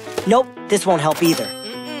 concentrate. Nope, this won't help either.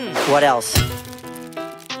 What else?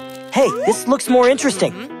 Hey, this looks more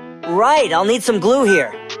interesting. Right, I'll need some glue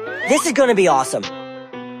here. This is gonna be awesome.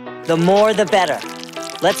 The more, the better.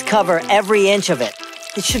 Let's cover every inch of it.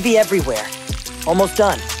 It should be everywhere. Almost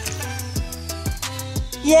done.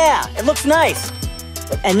 Yeah, it looks nice.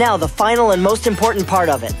 And now the final and most important part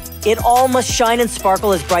of it. It all must shine and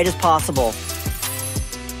sparkle as bright as possible.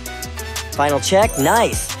 Final check,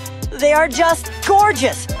 nice. They are just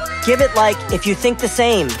gorgeous. Give it like if you think the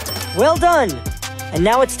same. Well done. And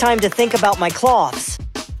now it's time to think about my cloths.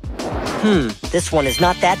 This one is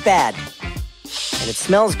not that bad. And it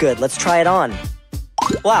smells good. Let's try it on.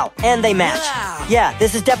 Wow, and they match. Yeah,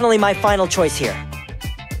 this is definitely my final choice here.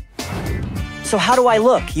 So how do I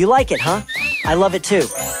look? You like it, huh? I love it too.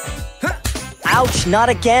 Ouch, not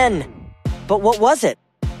again. But what was it?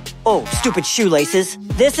 Oh, stupid shoelaces.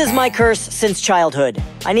 This is my curse since childhood.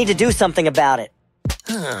 I need to do something about it.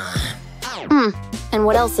 And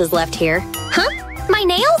what else is left here? Huh? My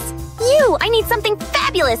nails? You! I need something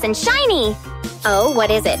fabulous and shiny! Oh,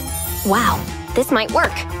 what is it? Wow, this might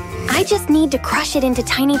work. I just need to crush it into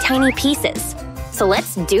tiny, tiny pieces. So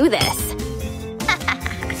let's do this.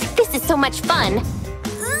 This is so much fun.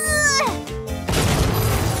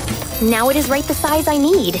 Now it is right the size I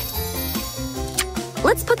need.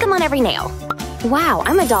 Let's put them on every nail. Wow,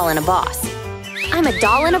 I'm a doll and a boss. I'm a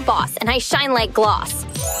doll and a boss, and I shine like gloss.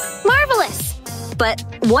 Marvelous! But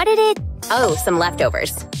what did it… Oh, some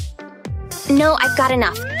leftovers. No, I've got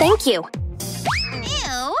enough. Thank you.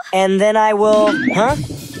 Ew. And then I will… Huh?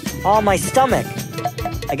 Oh, my stomach.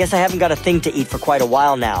 I guess I haven't got a thing to eat for quite a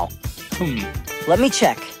while now. Let me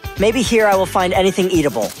check. Maybe here I will find anything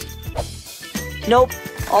eatable. Nope.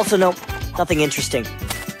 Also nope. Nothing interesting.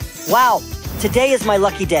 Wow! Today is my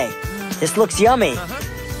lucky day. This looks yummy.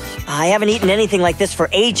 I haven't eaten anything like this for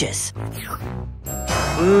ages.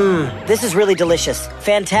 This is really delicious.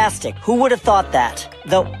 Fantastic. Who would have thought that?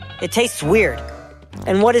 Though, it tastes weird.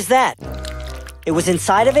 And what is that? It was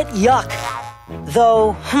inside of it? Yuck.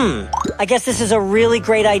 Though, I guess this is a really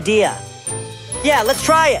great idea. Yeah, let's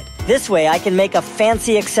try it. This way I can make a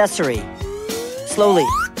fancy accessory. Slowly.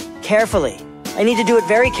 Carefully. I need to do it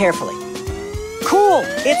very carefully. Cool!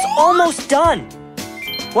 It's almost done!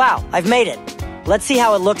 Wow, I've made it. Let's see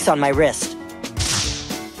how it looks on my wrist.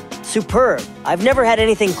 Superb. I've never had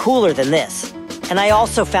anything cooler than this. And I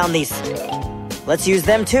also found these. Let's use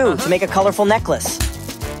them too to make a colorful necklace.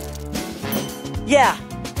 Yeah.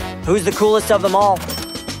 Who's the coolest of them all?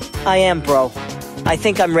 I am, bro. I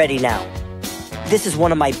think I'm ready now. This is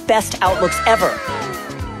one of my best outlooks ever.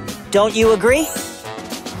 Don't you agree?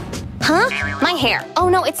 Huh? My hair. Oh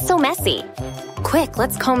no, it's so messy. Quick,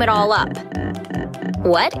 let's comb it all up.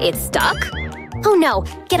 What? It's stuck? Oh no,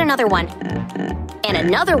 get another one. And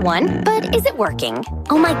another one, but is it working?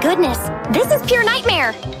 Oh my goodness, this is pure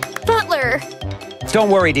nightmare. Butler. Don't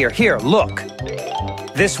worry, dear. Here, look.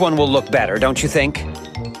 This one will look better, don't you think?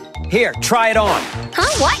 Here, try it on.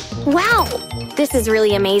 Huh? What? Wow. This is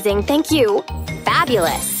really amazing. Thank you.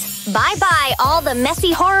 Fabulous. Bye-bye, all the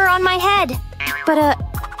messy horror on my head. But,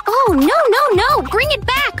 oh, no. Bring it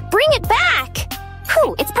back. Bring it back.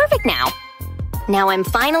 Whew, it's perfect now. Now I'm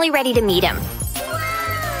finally ready to meet him.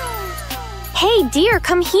 Hey, dear,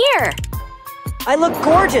 come here. I look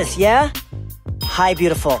gorgeous, yeah? Hi,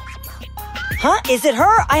 beautiful. Huh? Is it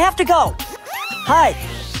her? I have to go. Hi.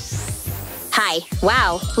 Hi.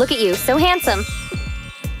 Wow, look at you. So handsome.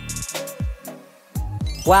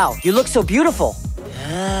 Wow, you look so beautiful.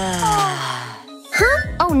 Huh?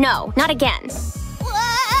 Oh no, not again.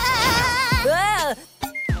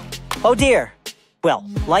 Oh dear. Well,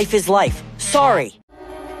 life is life. Sorry.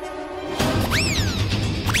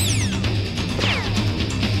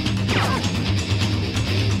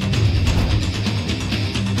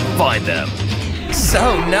 Find them.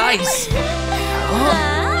 So nice.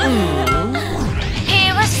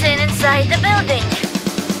 He was seen inside the building.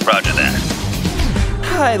 Roger that.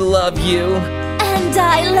 I love you. And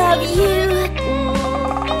I love you.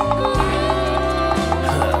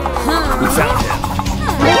 We found him.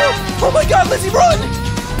 Oh my god, Lizzie, run!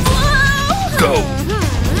 Go!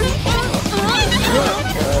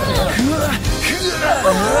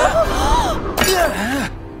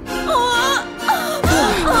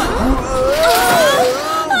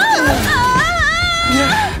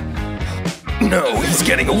 No, he's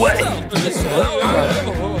getting away.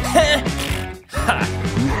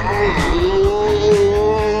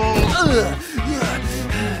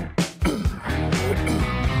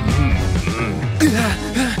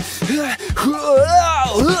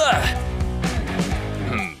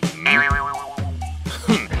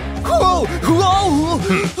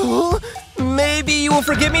 Maybe you will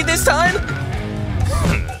forgive me this time?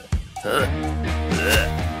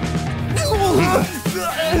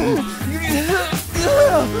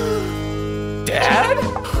 Dad?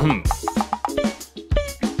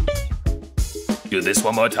 Do this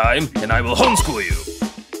one more time, and I will homeschool you.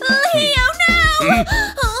 Leo, no!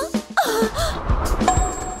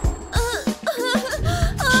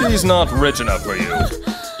 She's not rich enough for you.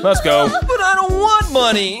 Let's go. But I don't want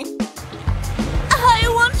money! I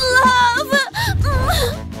want love!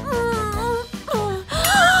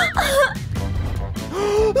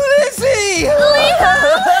 Lizzie!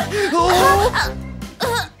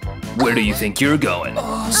 Where do you think you're going?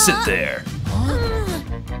 Sit there.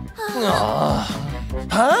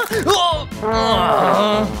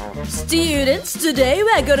 Students, today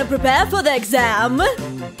we're gonna prepare for the exam.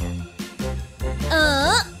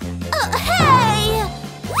 Hey!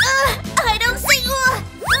 I don't see.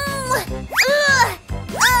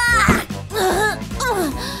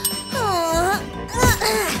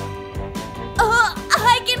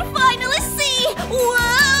 I can finally see.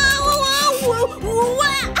 Wow!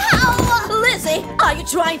 Lizzie, are you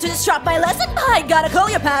trying to disrupt my lesson? I gotta call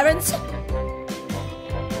your parents.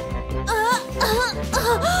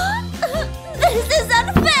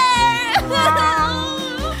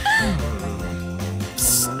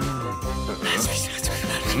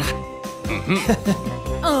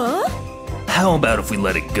 How about if we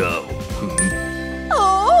let it go?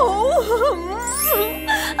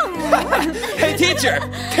 Hey, teacher!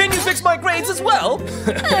 Can you fix my grades as well?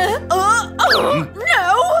 No!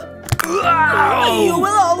 You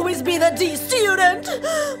will always be the D student!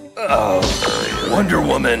 Oh, Wonder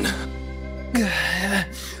Woman.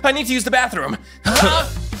 I need to use the bathroom.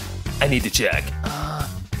 I need to check.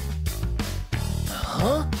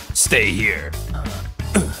 Stay here.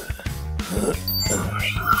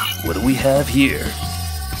 What do we have here?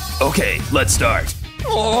 Okay, let's start.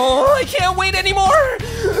 Oh, I can't wait anymore!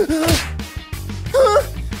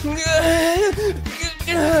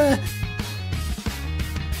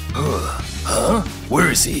 Huh?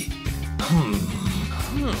 Where is he?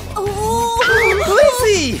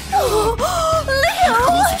 Lizzie! Leo!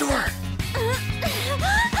 Close the door.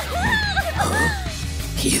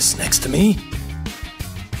 He is next to me?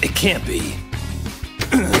 It can't be.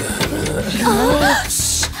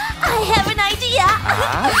 I have an idea.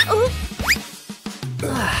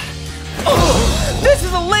 This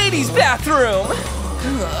is a ladies' bathroom!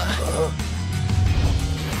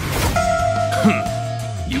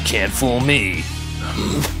 You can't fool me.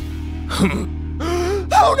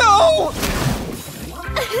 Oh no!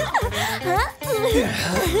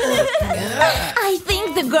 I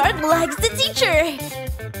think the guard likes the teacher.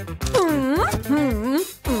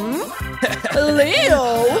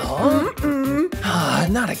 Leo!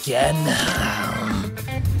 Not again.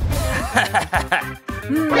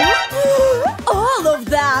 All of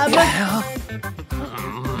them!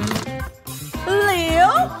 Leo,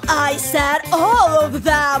 I said all of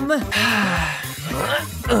them!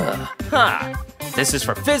 This is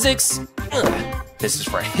for physics. This is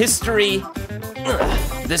for history.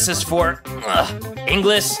 This is for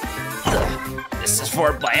English. This is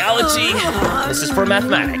for biology. This is for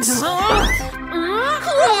mathematics.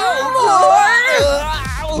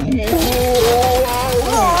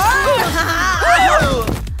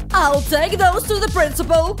 I'll take those to the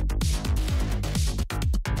principal.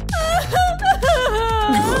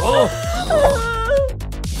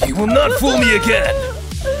 You will not fool me again.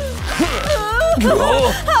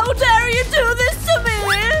 How dare you do this to me?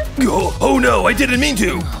 Oh no, I didn't mean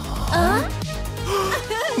to.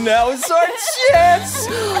 Now is our chance.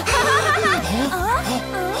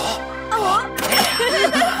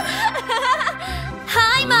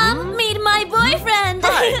 Hi, Mom. Meet my boyfriend.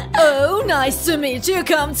 Oh, nice to meet you.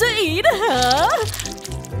 Come to eat, huh?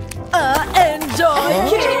 Enjoy,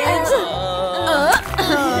 kids.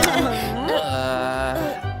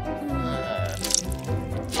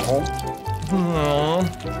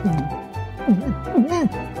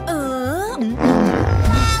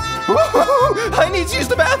 I need to use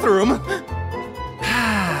the bathroom.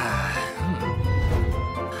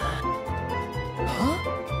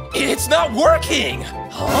 It's not working.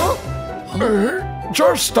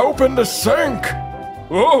 Just open the sink.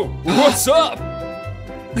 Oh, what's up?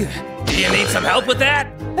 Do you need some help with that?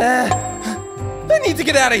 I need to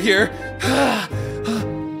get out of here.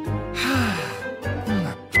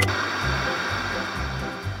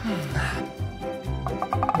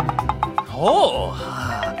 Oh.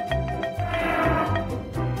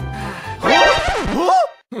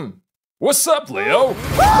 What's up, Leo?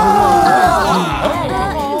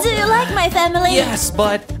 Do you like my family? Yes,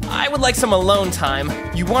 but I would like some alone time.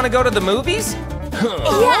 You want to go to the movies?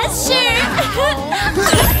 Yes, sure.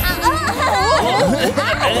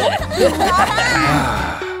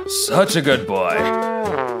 Such a good boy.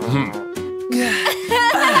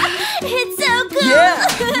 It's so cool. Yeah.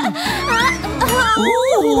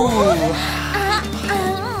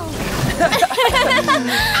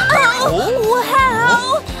 Oh,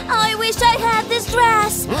 wow! I wish I had this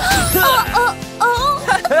dress.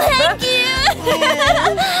 Thank you.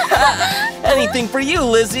 Anything for you,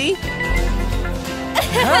 Lizzie.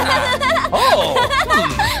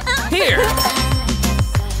 Here.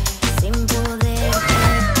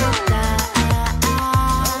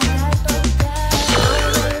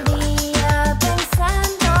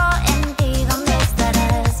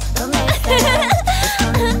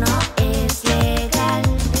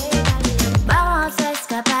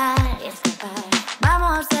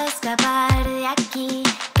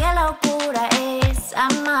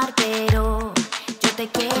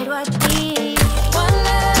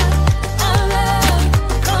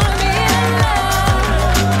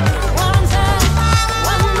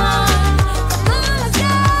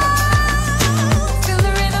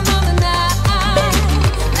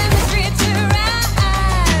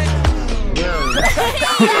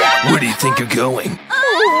 Where do you think you're going?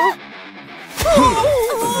 Oh.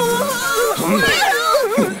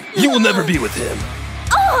 You will never be with him.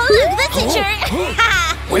 Oh, Look, the teacher!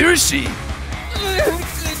 Where is she?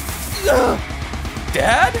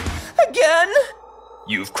 Dad? Again?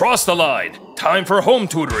 You've crossed the line. Time for home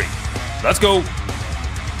tutoring. Let's go.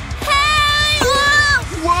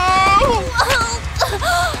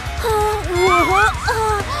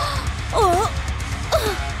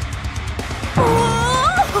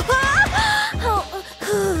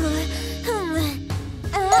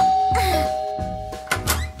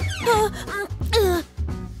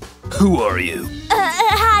 Who are you?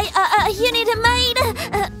 Hi, you need a maid?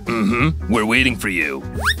 Mm-hmm. We're waiting for you.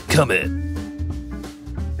 Come in.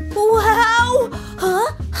 Wow!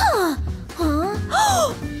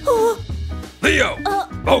 Leo!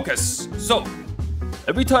 Focus! So,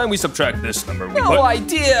 every time we subtract this number, we put... No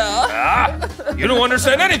idea! Ah! You don't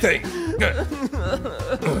understand anything! Good.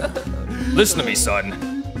 Listen to me,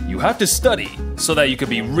 son. You have to study so that you can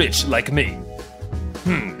be rich like me.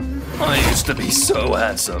 I used to be so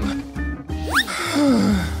handsome.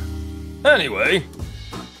 Anyway,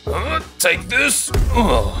 take this.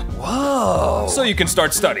 Whoa! So you can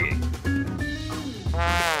start studying.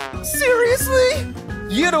 Seriously?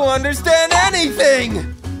 You don't understand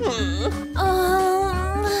anything!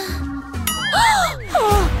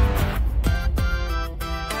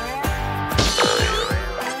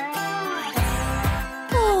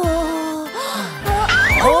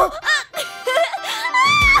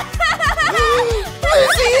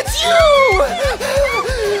 Lizzie, it's you!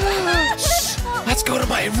 Shh, let's go to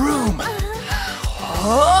my room.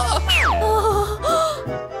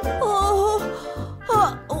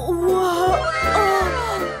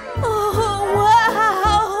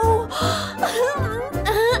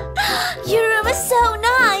 Your room is so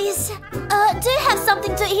nice. Do you have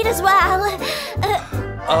something to eat as well?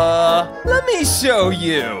 Let me show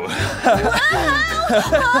you.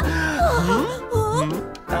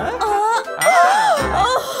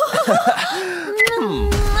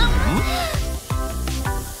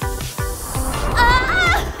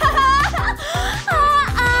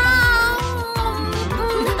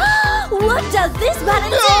 What does this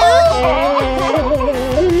button do?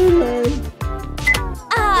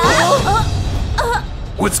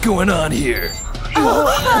 What's going on here?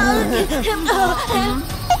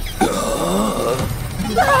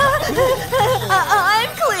 I'm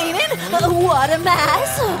cleaning. What a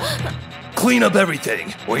mess. Clean up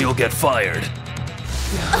everything, or you'll get fired.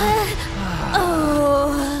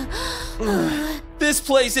 This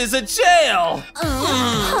place is a jail!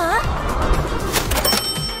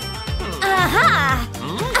 Aha!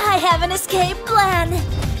 I have an escape plan.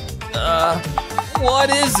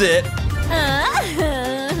 What is it?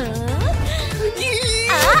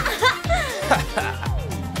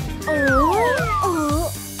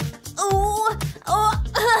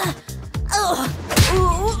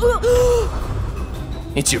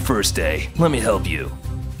 It's your first day. Let me help you.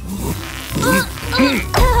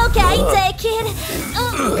 Okay, take it.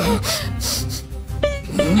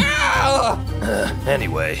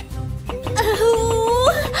 Anyway.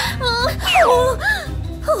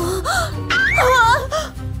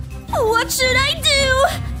 What should I do?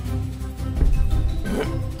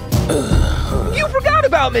 You forgot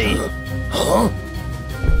about me! Huh?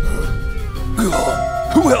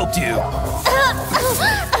 Who helped you?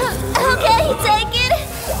 Okay, take it.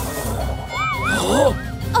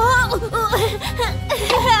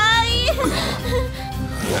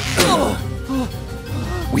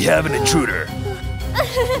 We have an intruder. What's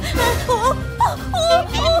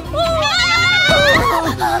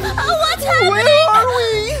happening? Where are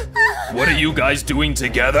we? What are you guys doing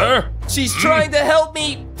together? She's trying to help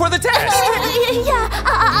me for the test. Yeah,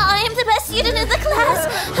 I am the best student in the class.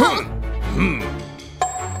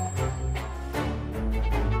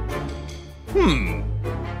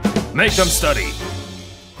 Make them study.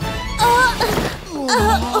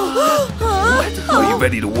 Are you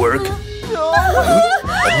ready to work?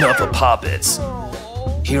 Enough of poppets.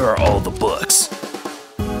 Here are all the books.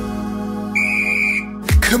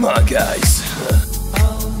 Come on, guys.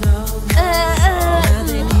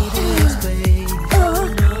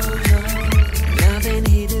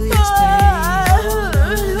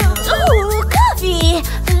 Coffee!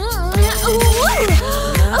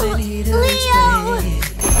 Leo!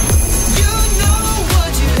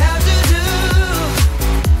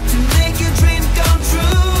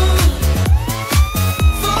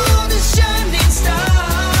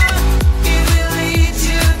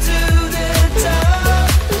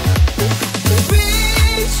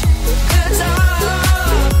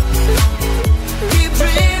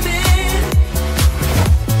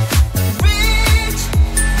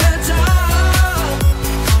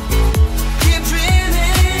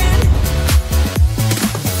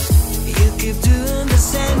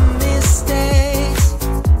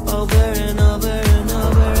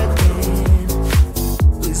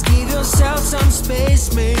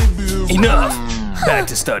 Enough! Back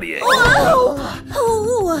to studying.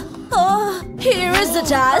 Here is the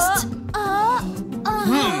test.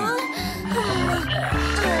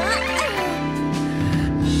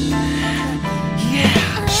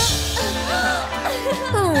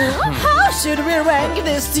 How should we rank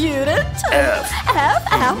this student? F. F?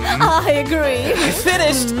 I agree. I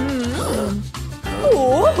finished!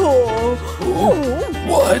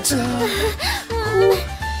 What?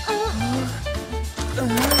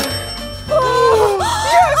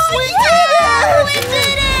 Yes, we did it! We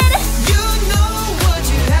did it! You know what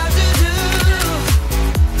you have to do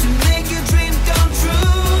to make your dream come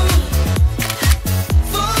true.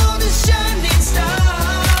 Follow the shining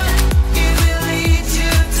star, it will lead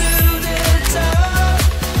you to the top.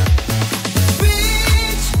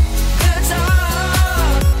 Reach the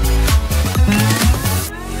top.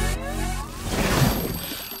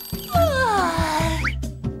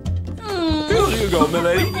 Here you go,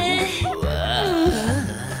 milady.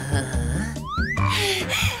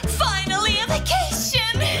 Finally a vacation!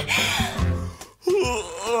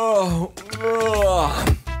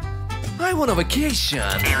 I want a vacation.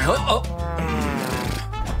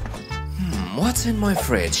 What's in my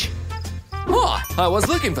fridge? Oh, I was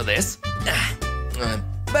looking for this.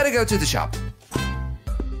 Better go to the shop.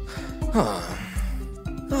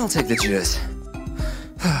 I'll take the juice.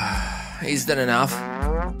 Is that enough?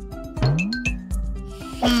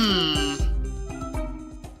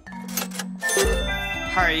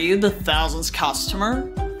 Are you the thousands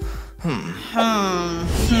customer?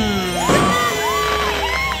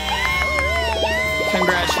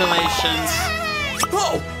 Congratulations.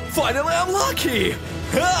 Oh, finally I'm lucky!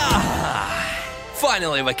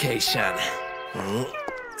 Finally a vacation.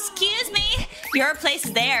 Excuse me, your place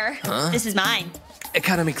is there. Huh? This is mine.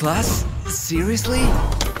 Economy class? Seriously?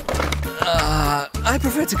 I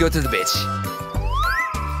prefer to go to the beach.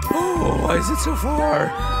 Oh, why is it so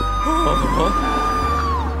far?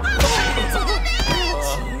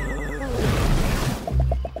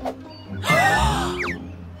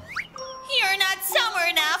 You're not summer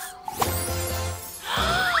enough.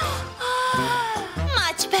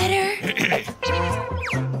 Much better.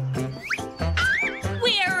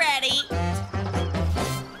 We are ready.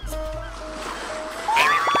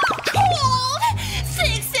 Cold!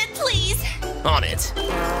 Fix it, please. On it.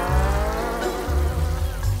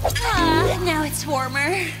 Now it's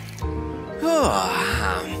warmer.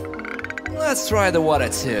 Let's try the water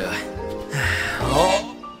too.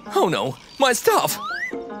 Oh no, my stuff!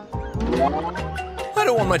 I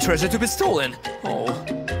don't want my treasure to be stolen. Oh,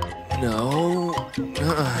 no.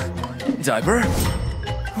 Diaper?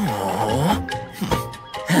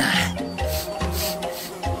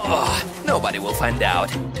 Oh, nobody will find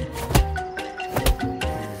out.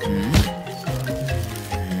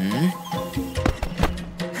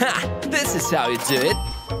 Ha! This is how you do it.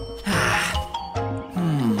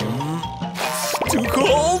 Too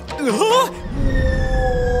cold? What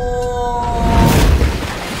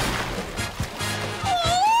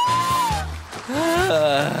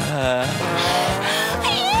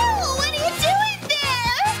are you doing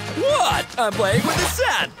there? What? I'm playing with the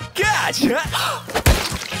sand. Catch! Weirdo!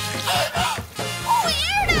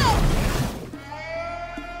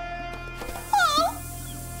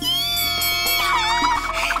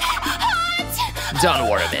 Don't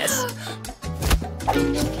worry, miss.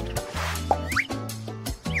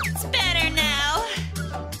 It's better now.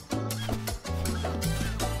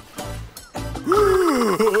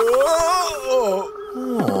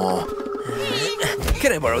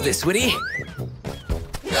 Can I borrow this, sweetie?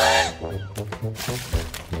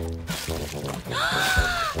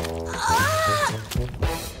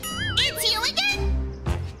 It's you again?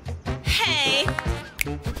 Hey.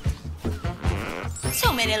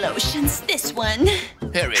 So many lotions. This one.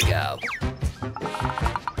 Here we go.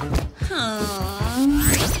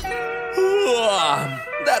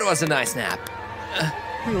 That was a nice nap.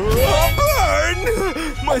 Burn!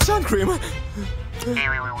 My sun cream.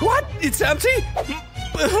 What? It's empty?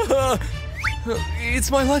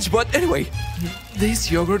 It's my lunch, but anyway,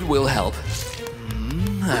 this yogurt will help.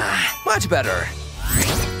 Much better.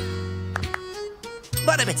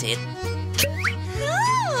 Bon appetit.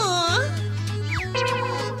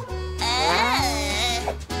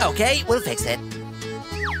 Okay, we'll fix it.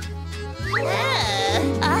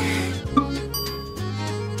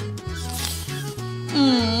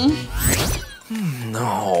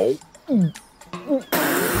 No.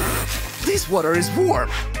 This water is warm.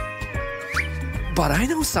 But I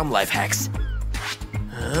know some life hacks.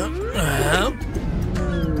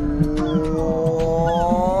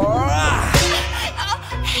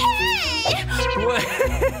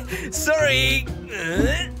 Sorry.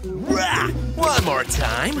 more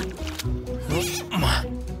time.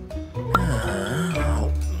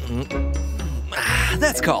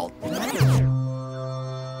 That's cold.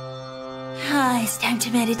 Ah, it's time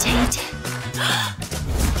to meditate.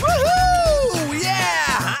 Woohoo!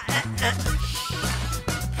 Yeah!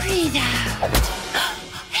 Breathe out.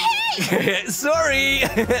 Sorry.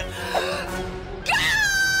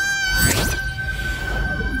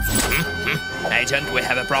 Agent, we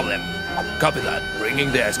have a problem. Copy that.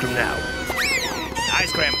 Bringing the ice cream now.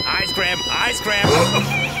 Ice cream, ice cream, ice cream.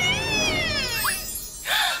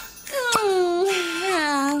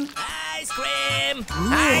 Ice cream,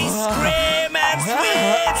 ice cream and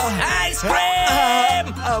sweets. Ice cream.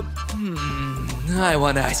 I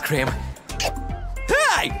want ice cream.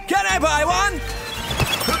 Hey, can I buy one?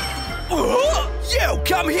 You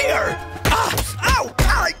come here. Ow!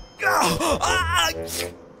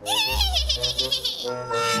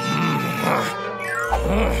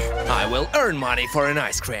 I will earn money for an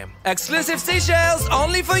ice cream. Exclusive seashells,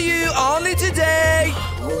 only for you, only today.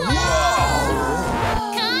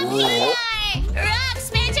 Come here!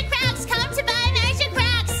 Rocks, magic rocks, come to buy magic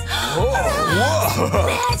rocks!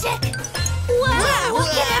 Magic! Wow,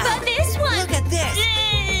 what about this one? Look at this.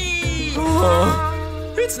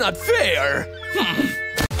 It's not fair.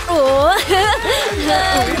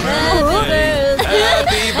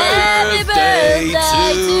 Happy birthday to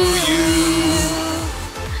you.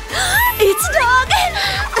 It's dog.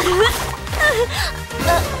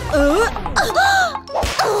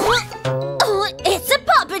 It's a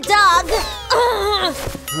puppy dog.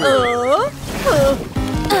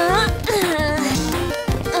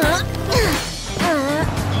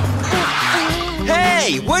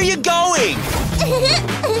 Hey, where are you going?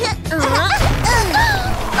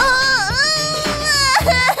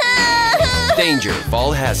 Danger,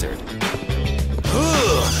 fall hazard.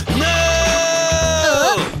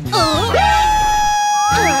 Oh,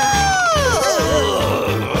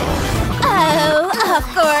 of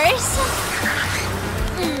course.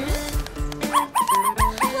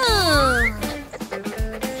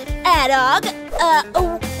 Dog,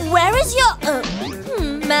 where is your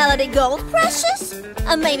Melody Gold Precious?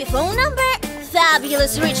 Maybe phone number?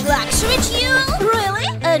 Fabulous rich luxury jewel? Really?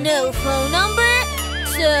 No phone number?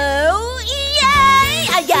 So, yay!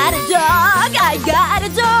 I got a dog! I got a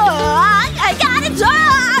dog! I got a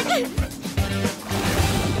dog!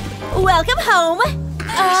 Welcome home.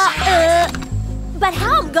 But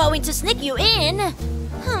how I'm going to sneak you in?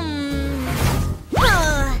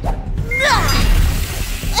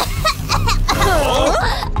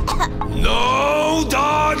 No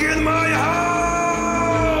dog in my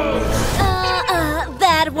house!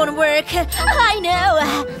 That won't work. I know.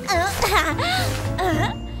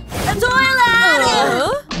 Toilet!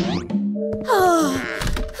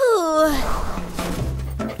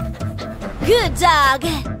 Good dog.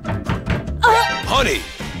 Honey,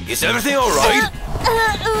 is everything all right?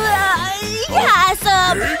 Yeah,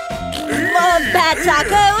 some bad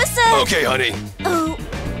tacos. Okay, honey.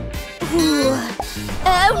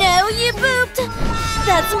 Oh no, you pooped!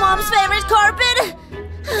 That's Mom's favorite carpet!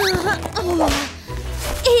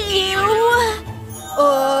 Ew!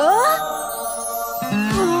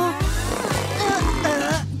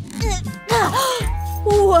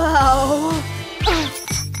 Wow!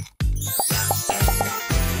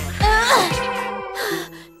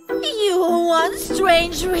 You one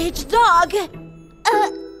strange rich dog!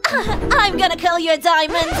 I'm gonna call you a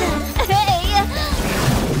diamond! Hey!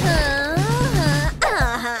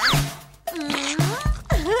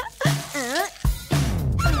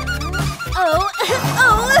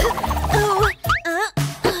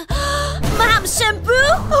 Mom, shampoo?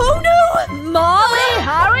 Oh no! Molly,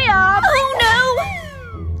 hurry up! Oh no!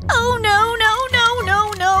 Oh no, no, no, no,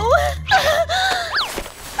 no!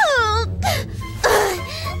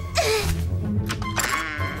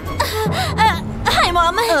 Hi,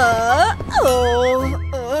 Mom.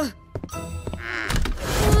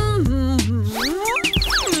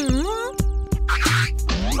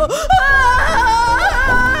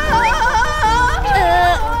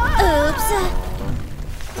 Oops.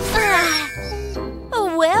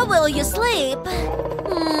 Where will you sleep?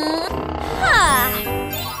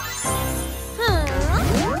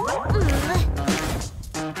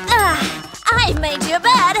 I made you a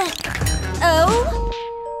bed. Oh.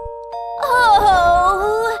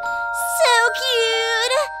 Oh, so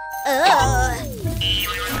cute.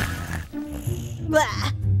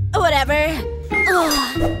 Blah. Whatever.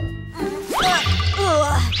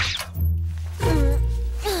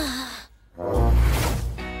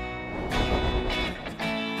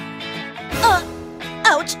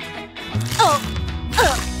 Ouch.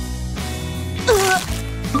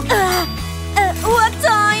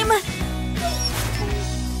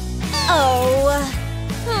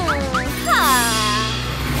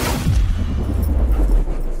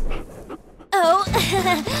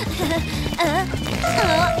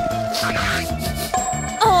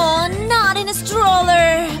 Oh, not in a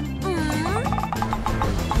stroller.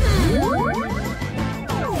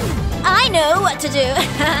 I know what to do.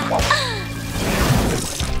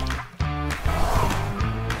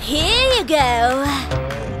 Here you go.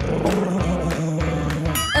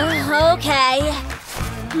 Okay.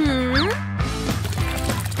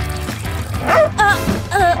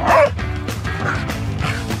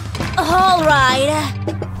 All right.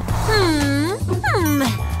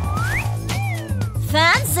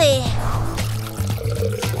 Fancy.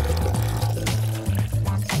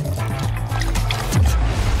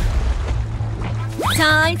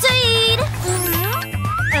 Time to eat.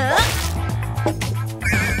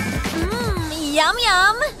 Yum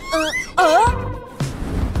yum.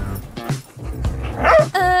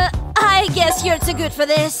 I guess you're too good for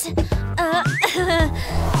this.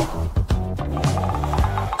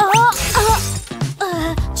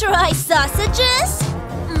 Try sausages.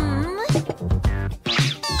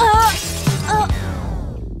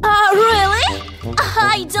 Really?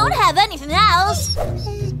 I don't have anything else.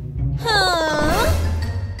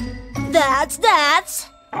 That's.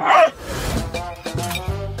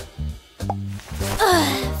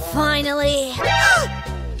 Finally.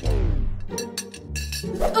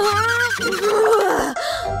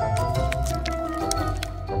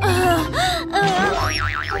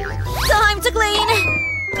 Time to clean.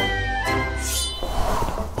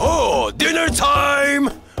 Oh, dinner time!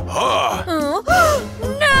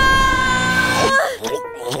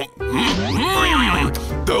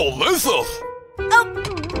 Delicious!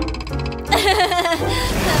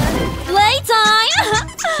 Playtime!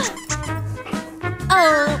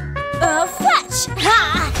 Fetch!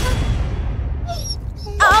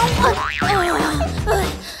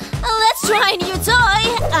 Let's try a new toy!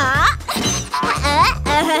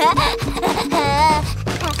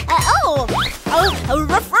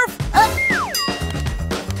 Ruff, ruff.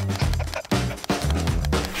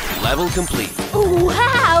 Level complete.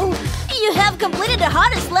 Wow! You have completed the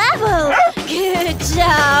hardest level! Good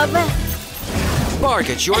job! Bark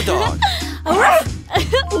at your dog.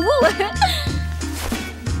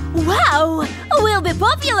 Wow! We'll be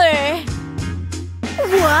popular!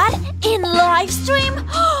 What? In live stream?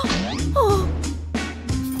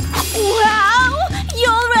 Wow!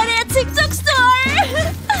 You're already a TikTok star!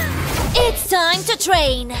 It's time to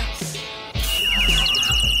train!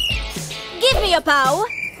 Give me a paw!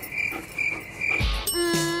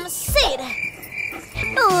 Sit!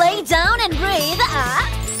 Lay down and breathe!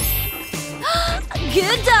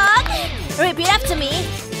 Good dog! Repeat after me!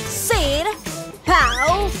 Sit!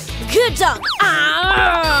 Paw! Good dog!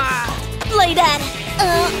 Lay down!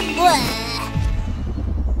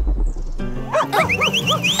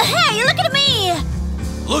 Hey, look at me!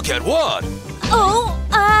 Look at what?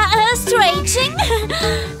 Stretching?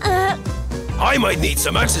 I might need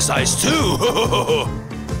some exercise too.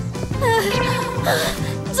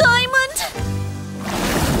 Diamond!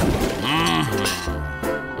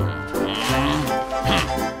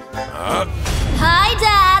 Hi,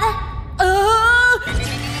 Dad!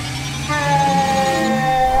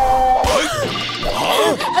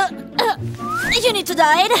 You need to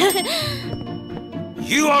diet.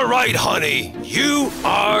 You are right, honey. You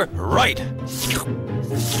are right.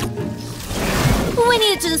 We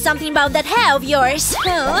need to do something about that hair of yours.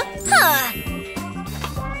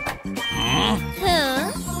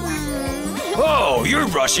 Oh, you're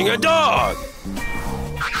brushing a dog.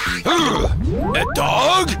 A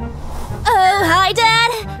dog? Oh, hi,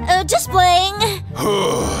 Dad. Just playing.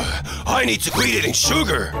 I need to quit eating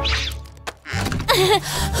sugar.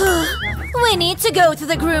 We need to go to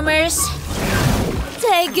the groomers.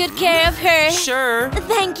 Take good care of her. Sure.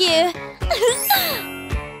 Thank you.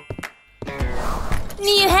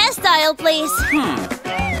 New hairstyle, please.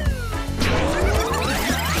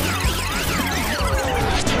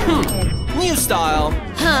 New style.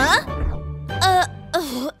 Huh?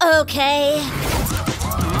 Okay.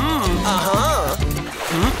 Uh-huh.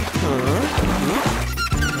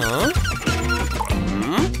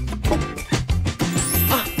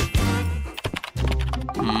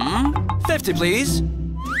 50, please.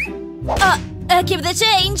 Keep the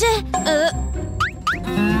change.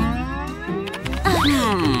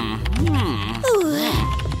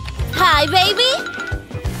 Hi, baby.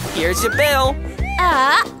 Here's your bill.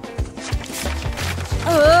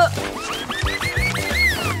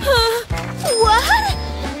 What?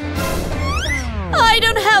 I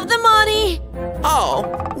don't have the money. Oh,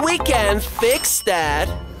 we can fix that.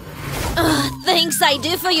 Thanks I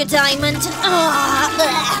do for you, Diamond.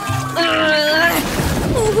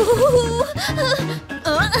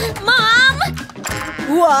 Mom!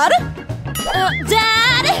 What?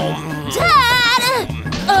 Dad! Dad!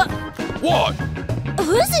 What?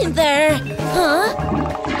 Who's in there? Huh?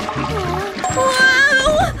 Wow!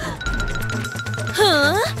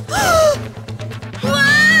 Huh?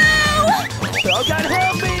 Wow! Oh, God,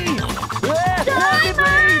 help me!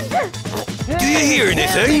 Diamond! Do you hear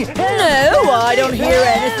anything? No, I don't hear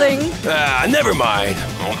anything. Never mind.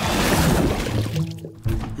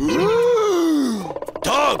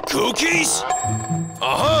 Dog cookies?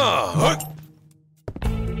 Uh-huh.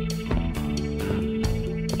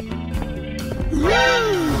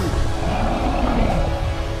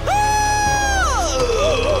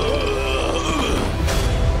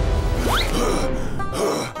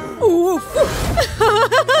 Oof.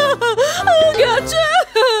 Oh, gotcha!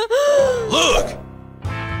 Look!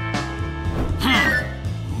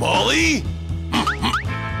 Molly?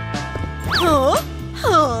 Huh?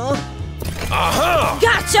 Huh? Uh-huh!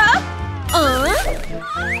 Gotcha!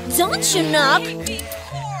 Don't you knock?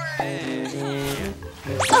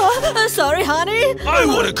 Oh, sorry, honey. I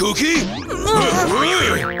want a cookie!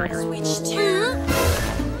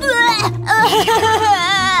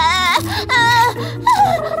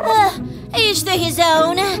 Each to his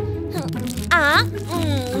own.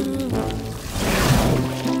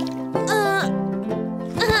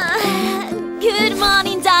 Good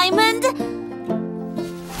morning, Diamond.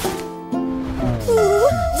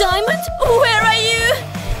 Diamond, where are you?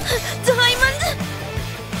 Diamond?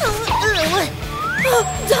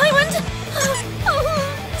 Diamond?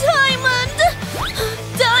 Diamond?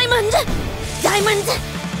 Diamond? Diamond?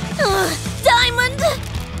 Diamond?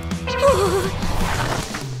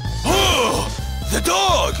 Oh, the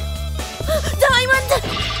dog! Diamond!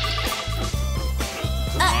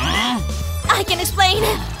 I can explain.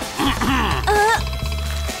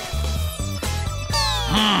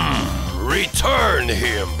 Return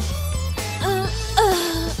him!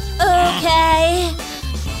 Okay.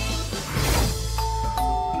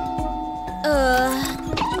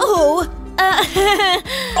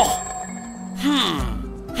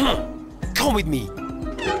 Come with me.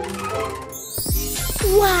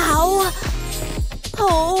 Wow.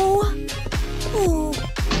 Oh. Ooh.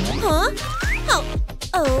 Huh?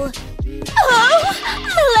 Oh.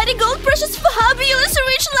 Melody Gold Precious Fabulous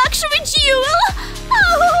Rich Luxury Jewel.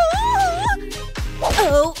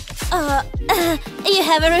 You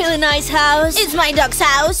have a really nice house. It's my dog's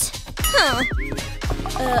house. Huh.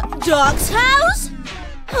 Dog's house?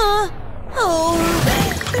 Huh? Oh,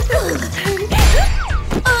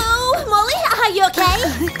 Molly, are you okay?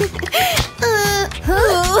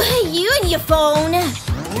 You and your phone.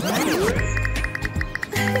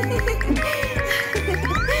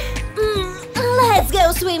 Let's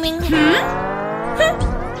go swimming. We're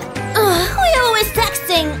always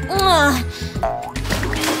texting.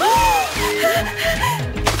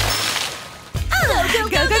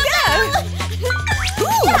 Go.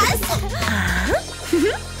 Yes.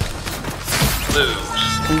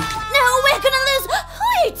 No, we're gonna lose. Who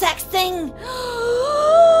are you texting?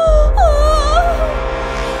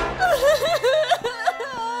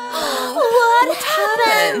 What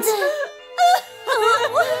happened?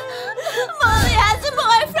 Molly has a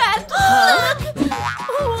boyfriend. Look.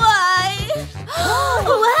 Why?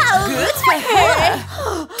 Wow. Good for her.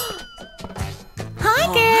 Hi,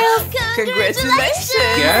 girls. Congratulations.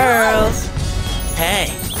 Girls. Hey.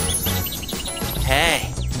 Hey.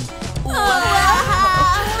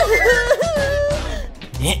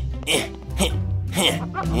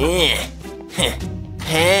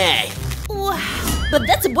 Wow. But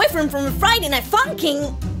that's a boyfriend from Friday Night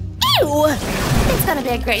Funkin'. Ew. It's gonna be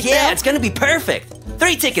a great Yeah, show. it's gonna be perfect.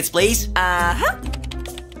 3 tickets, please. Uh-huh.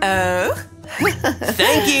 Oh?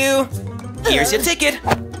 Thank you. Here's your ticket.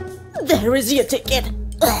 There is your ticket.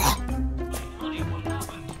 Where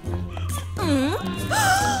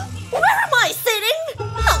am I sitting?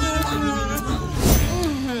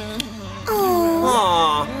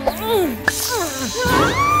 Aww.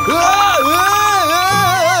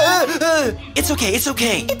 It's okay, it's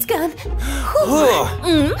okay. It's gone.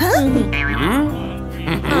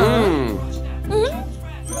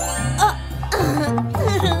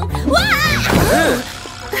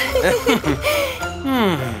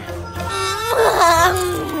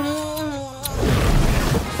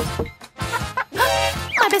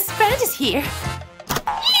 My best friend is here.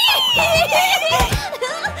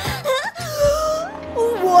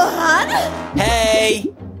 What?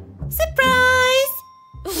 Hey. Surprise!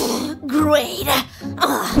 Great.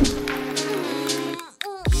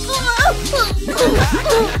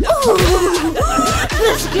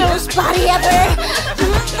 Best girls' party ever.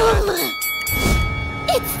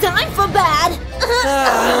 It's time for bed.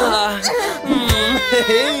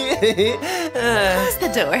 Close the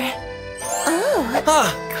door. Oh,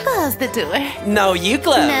 close the door. No, you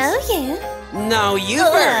close. No, you. No, you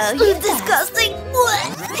first. You disgusting.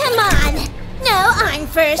 Come on. No, I'm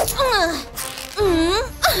first.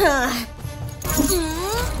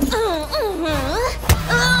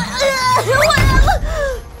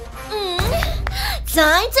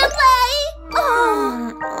 Time to play.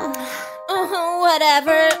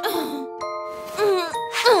 Whatever.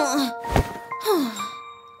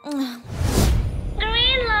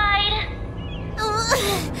 Green light.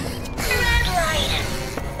 Red light.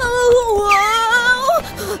 Whoa!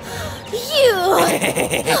 You!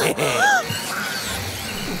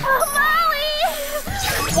 Molly!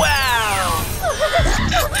 Wow!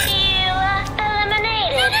 You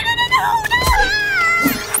eliminated. No!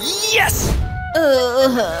 Yes!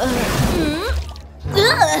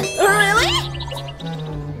 Really?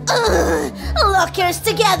 Lockers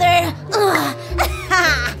together.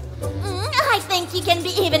 I think you can be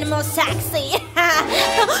even more sexy.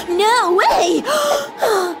 No way!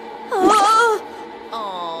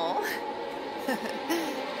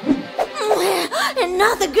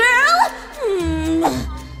 Another girl?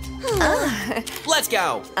 Let's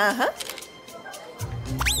go.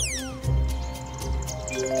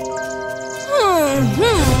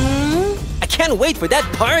 I can't wait for that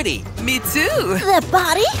party. Me too. The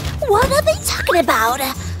party? What are they talking about?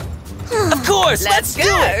 Of course, let's do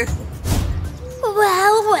it. Well.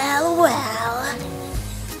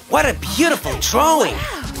 What a beautiful drawing.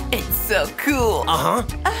 It's so cool. Uh-huh.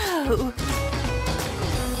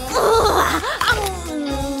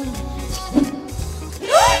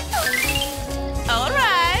 All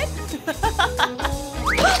right.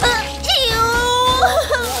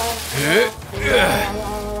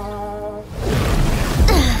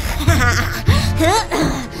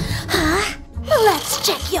 Let's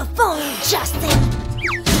check your phone, Justin.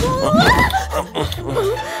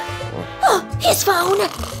 His phone.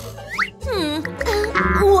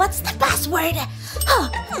 What's the password?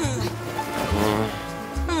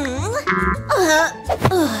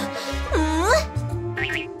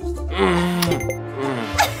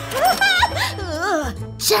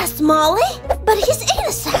 Just Molly? But he's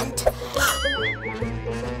innocent.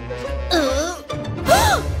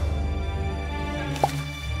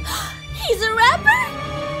 He's a rapper?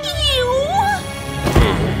 You?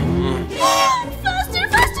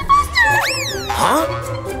 Faster! Huh?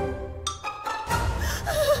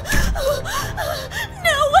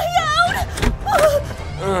 No way out!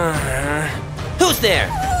 Who's there?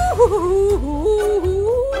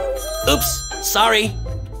 Oops, sorry.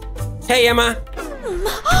 Hey, Emma.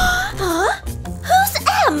 Huh? Who's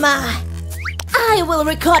Emma? I will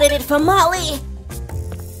record it for Molly.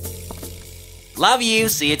 Love you,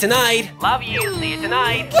 see you tonight. Love you, see you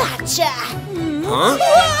tonight. Gotcha. Huh?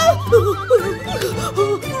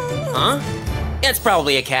 Huh? It's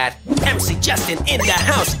probably a cat. MC Justin in the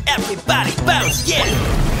house. Everybody bounce, yeah.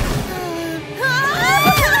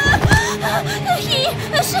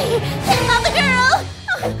 She, another girl.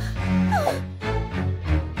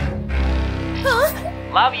 Huh?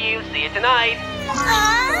 Love you, see you tonight.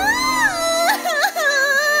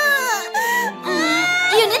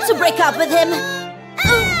 You need to break up with him.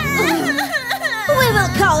 We will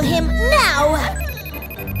call him now.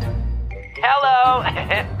 Hello.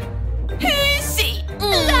 Who's she?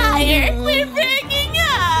 Liar. We're breaking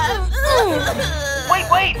up.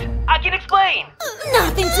 Wait. I can explain.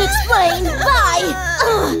 Nothing to explain. Bye.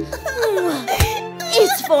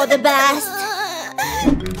 It's for the best.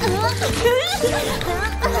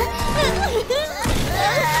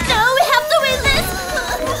 No, we have to win this.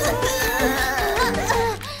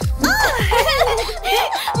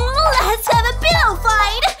 Let's have a pillow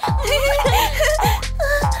fight.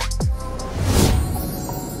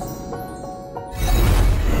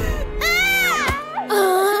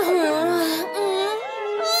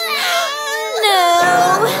 No,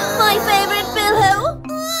 my favorite pillow.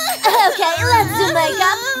 Okay, let's do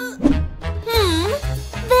makeup.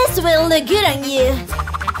 This will look good on you.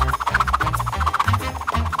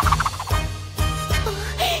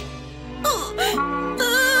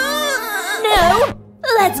 No,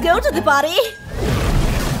 let's go to the party.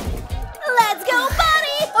 Let's go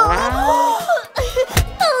party.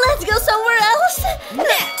 Let's go somewhere else.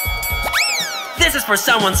 This is for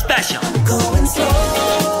someone special. Going slow.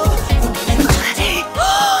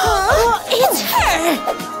 It's her.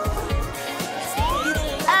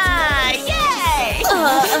 Yay!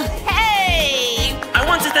 Hey! I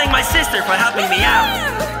want to thank my sister for helping me out.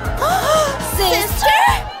 Sister?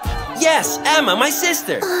 Yes, Emma, my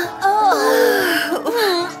sister.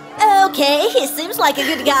 Okay, he seems like a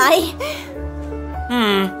good guy.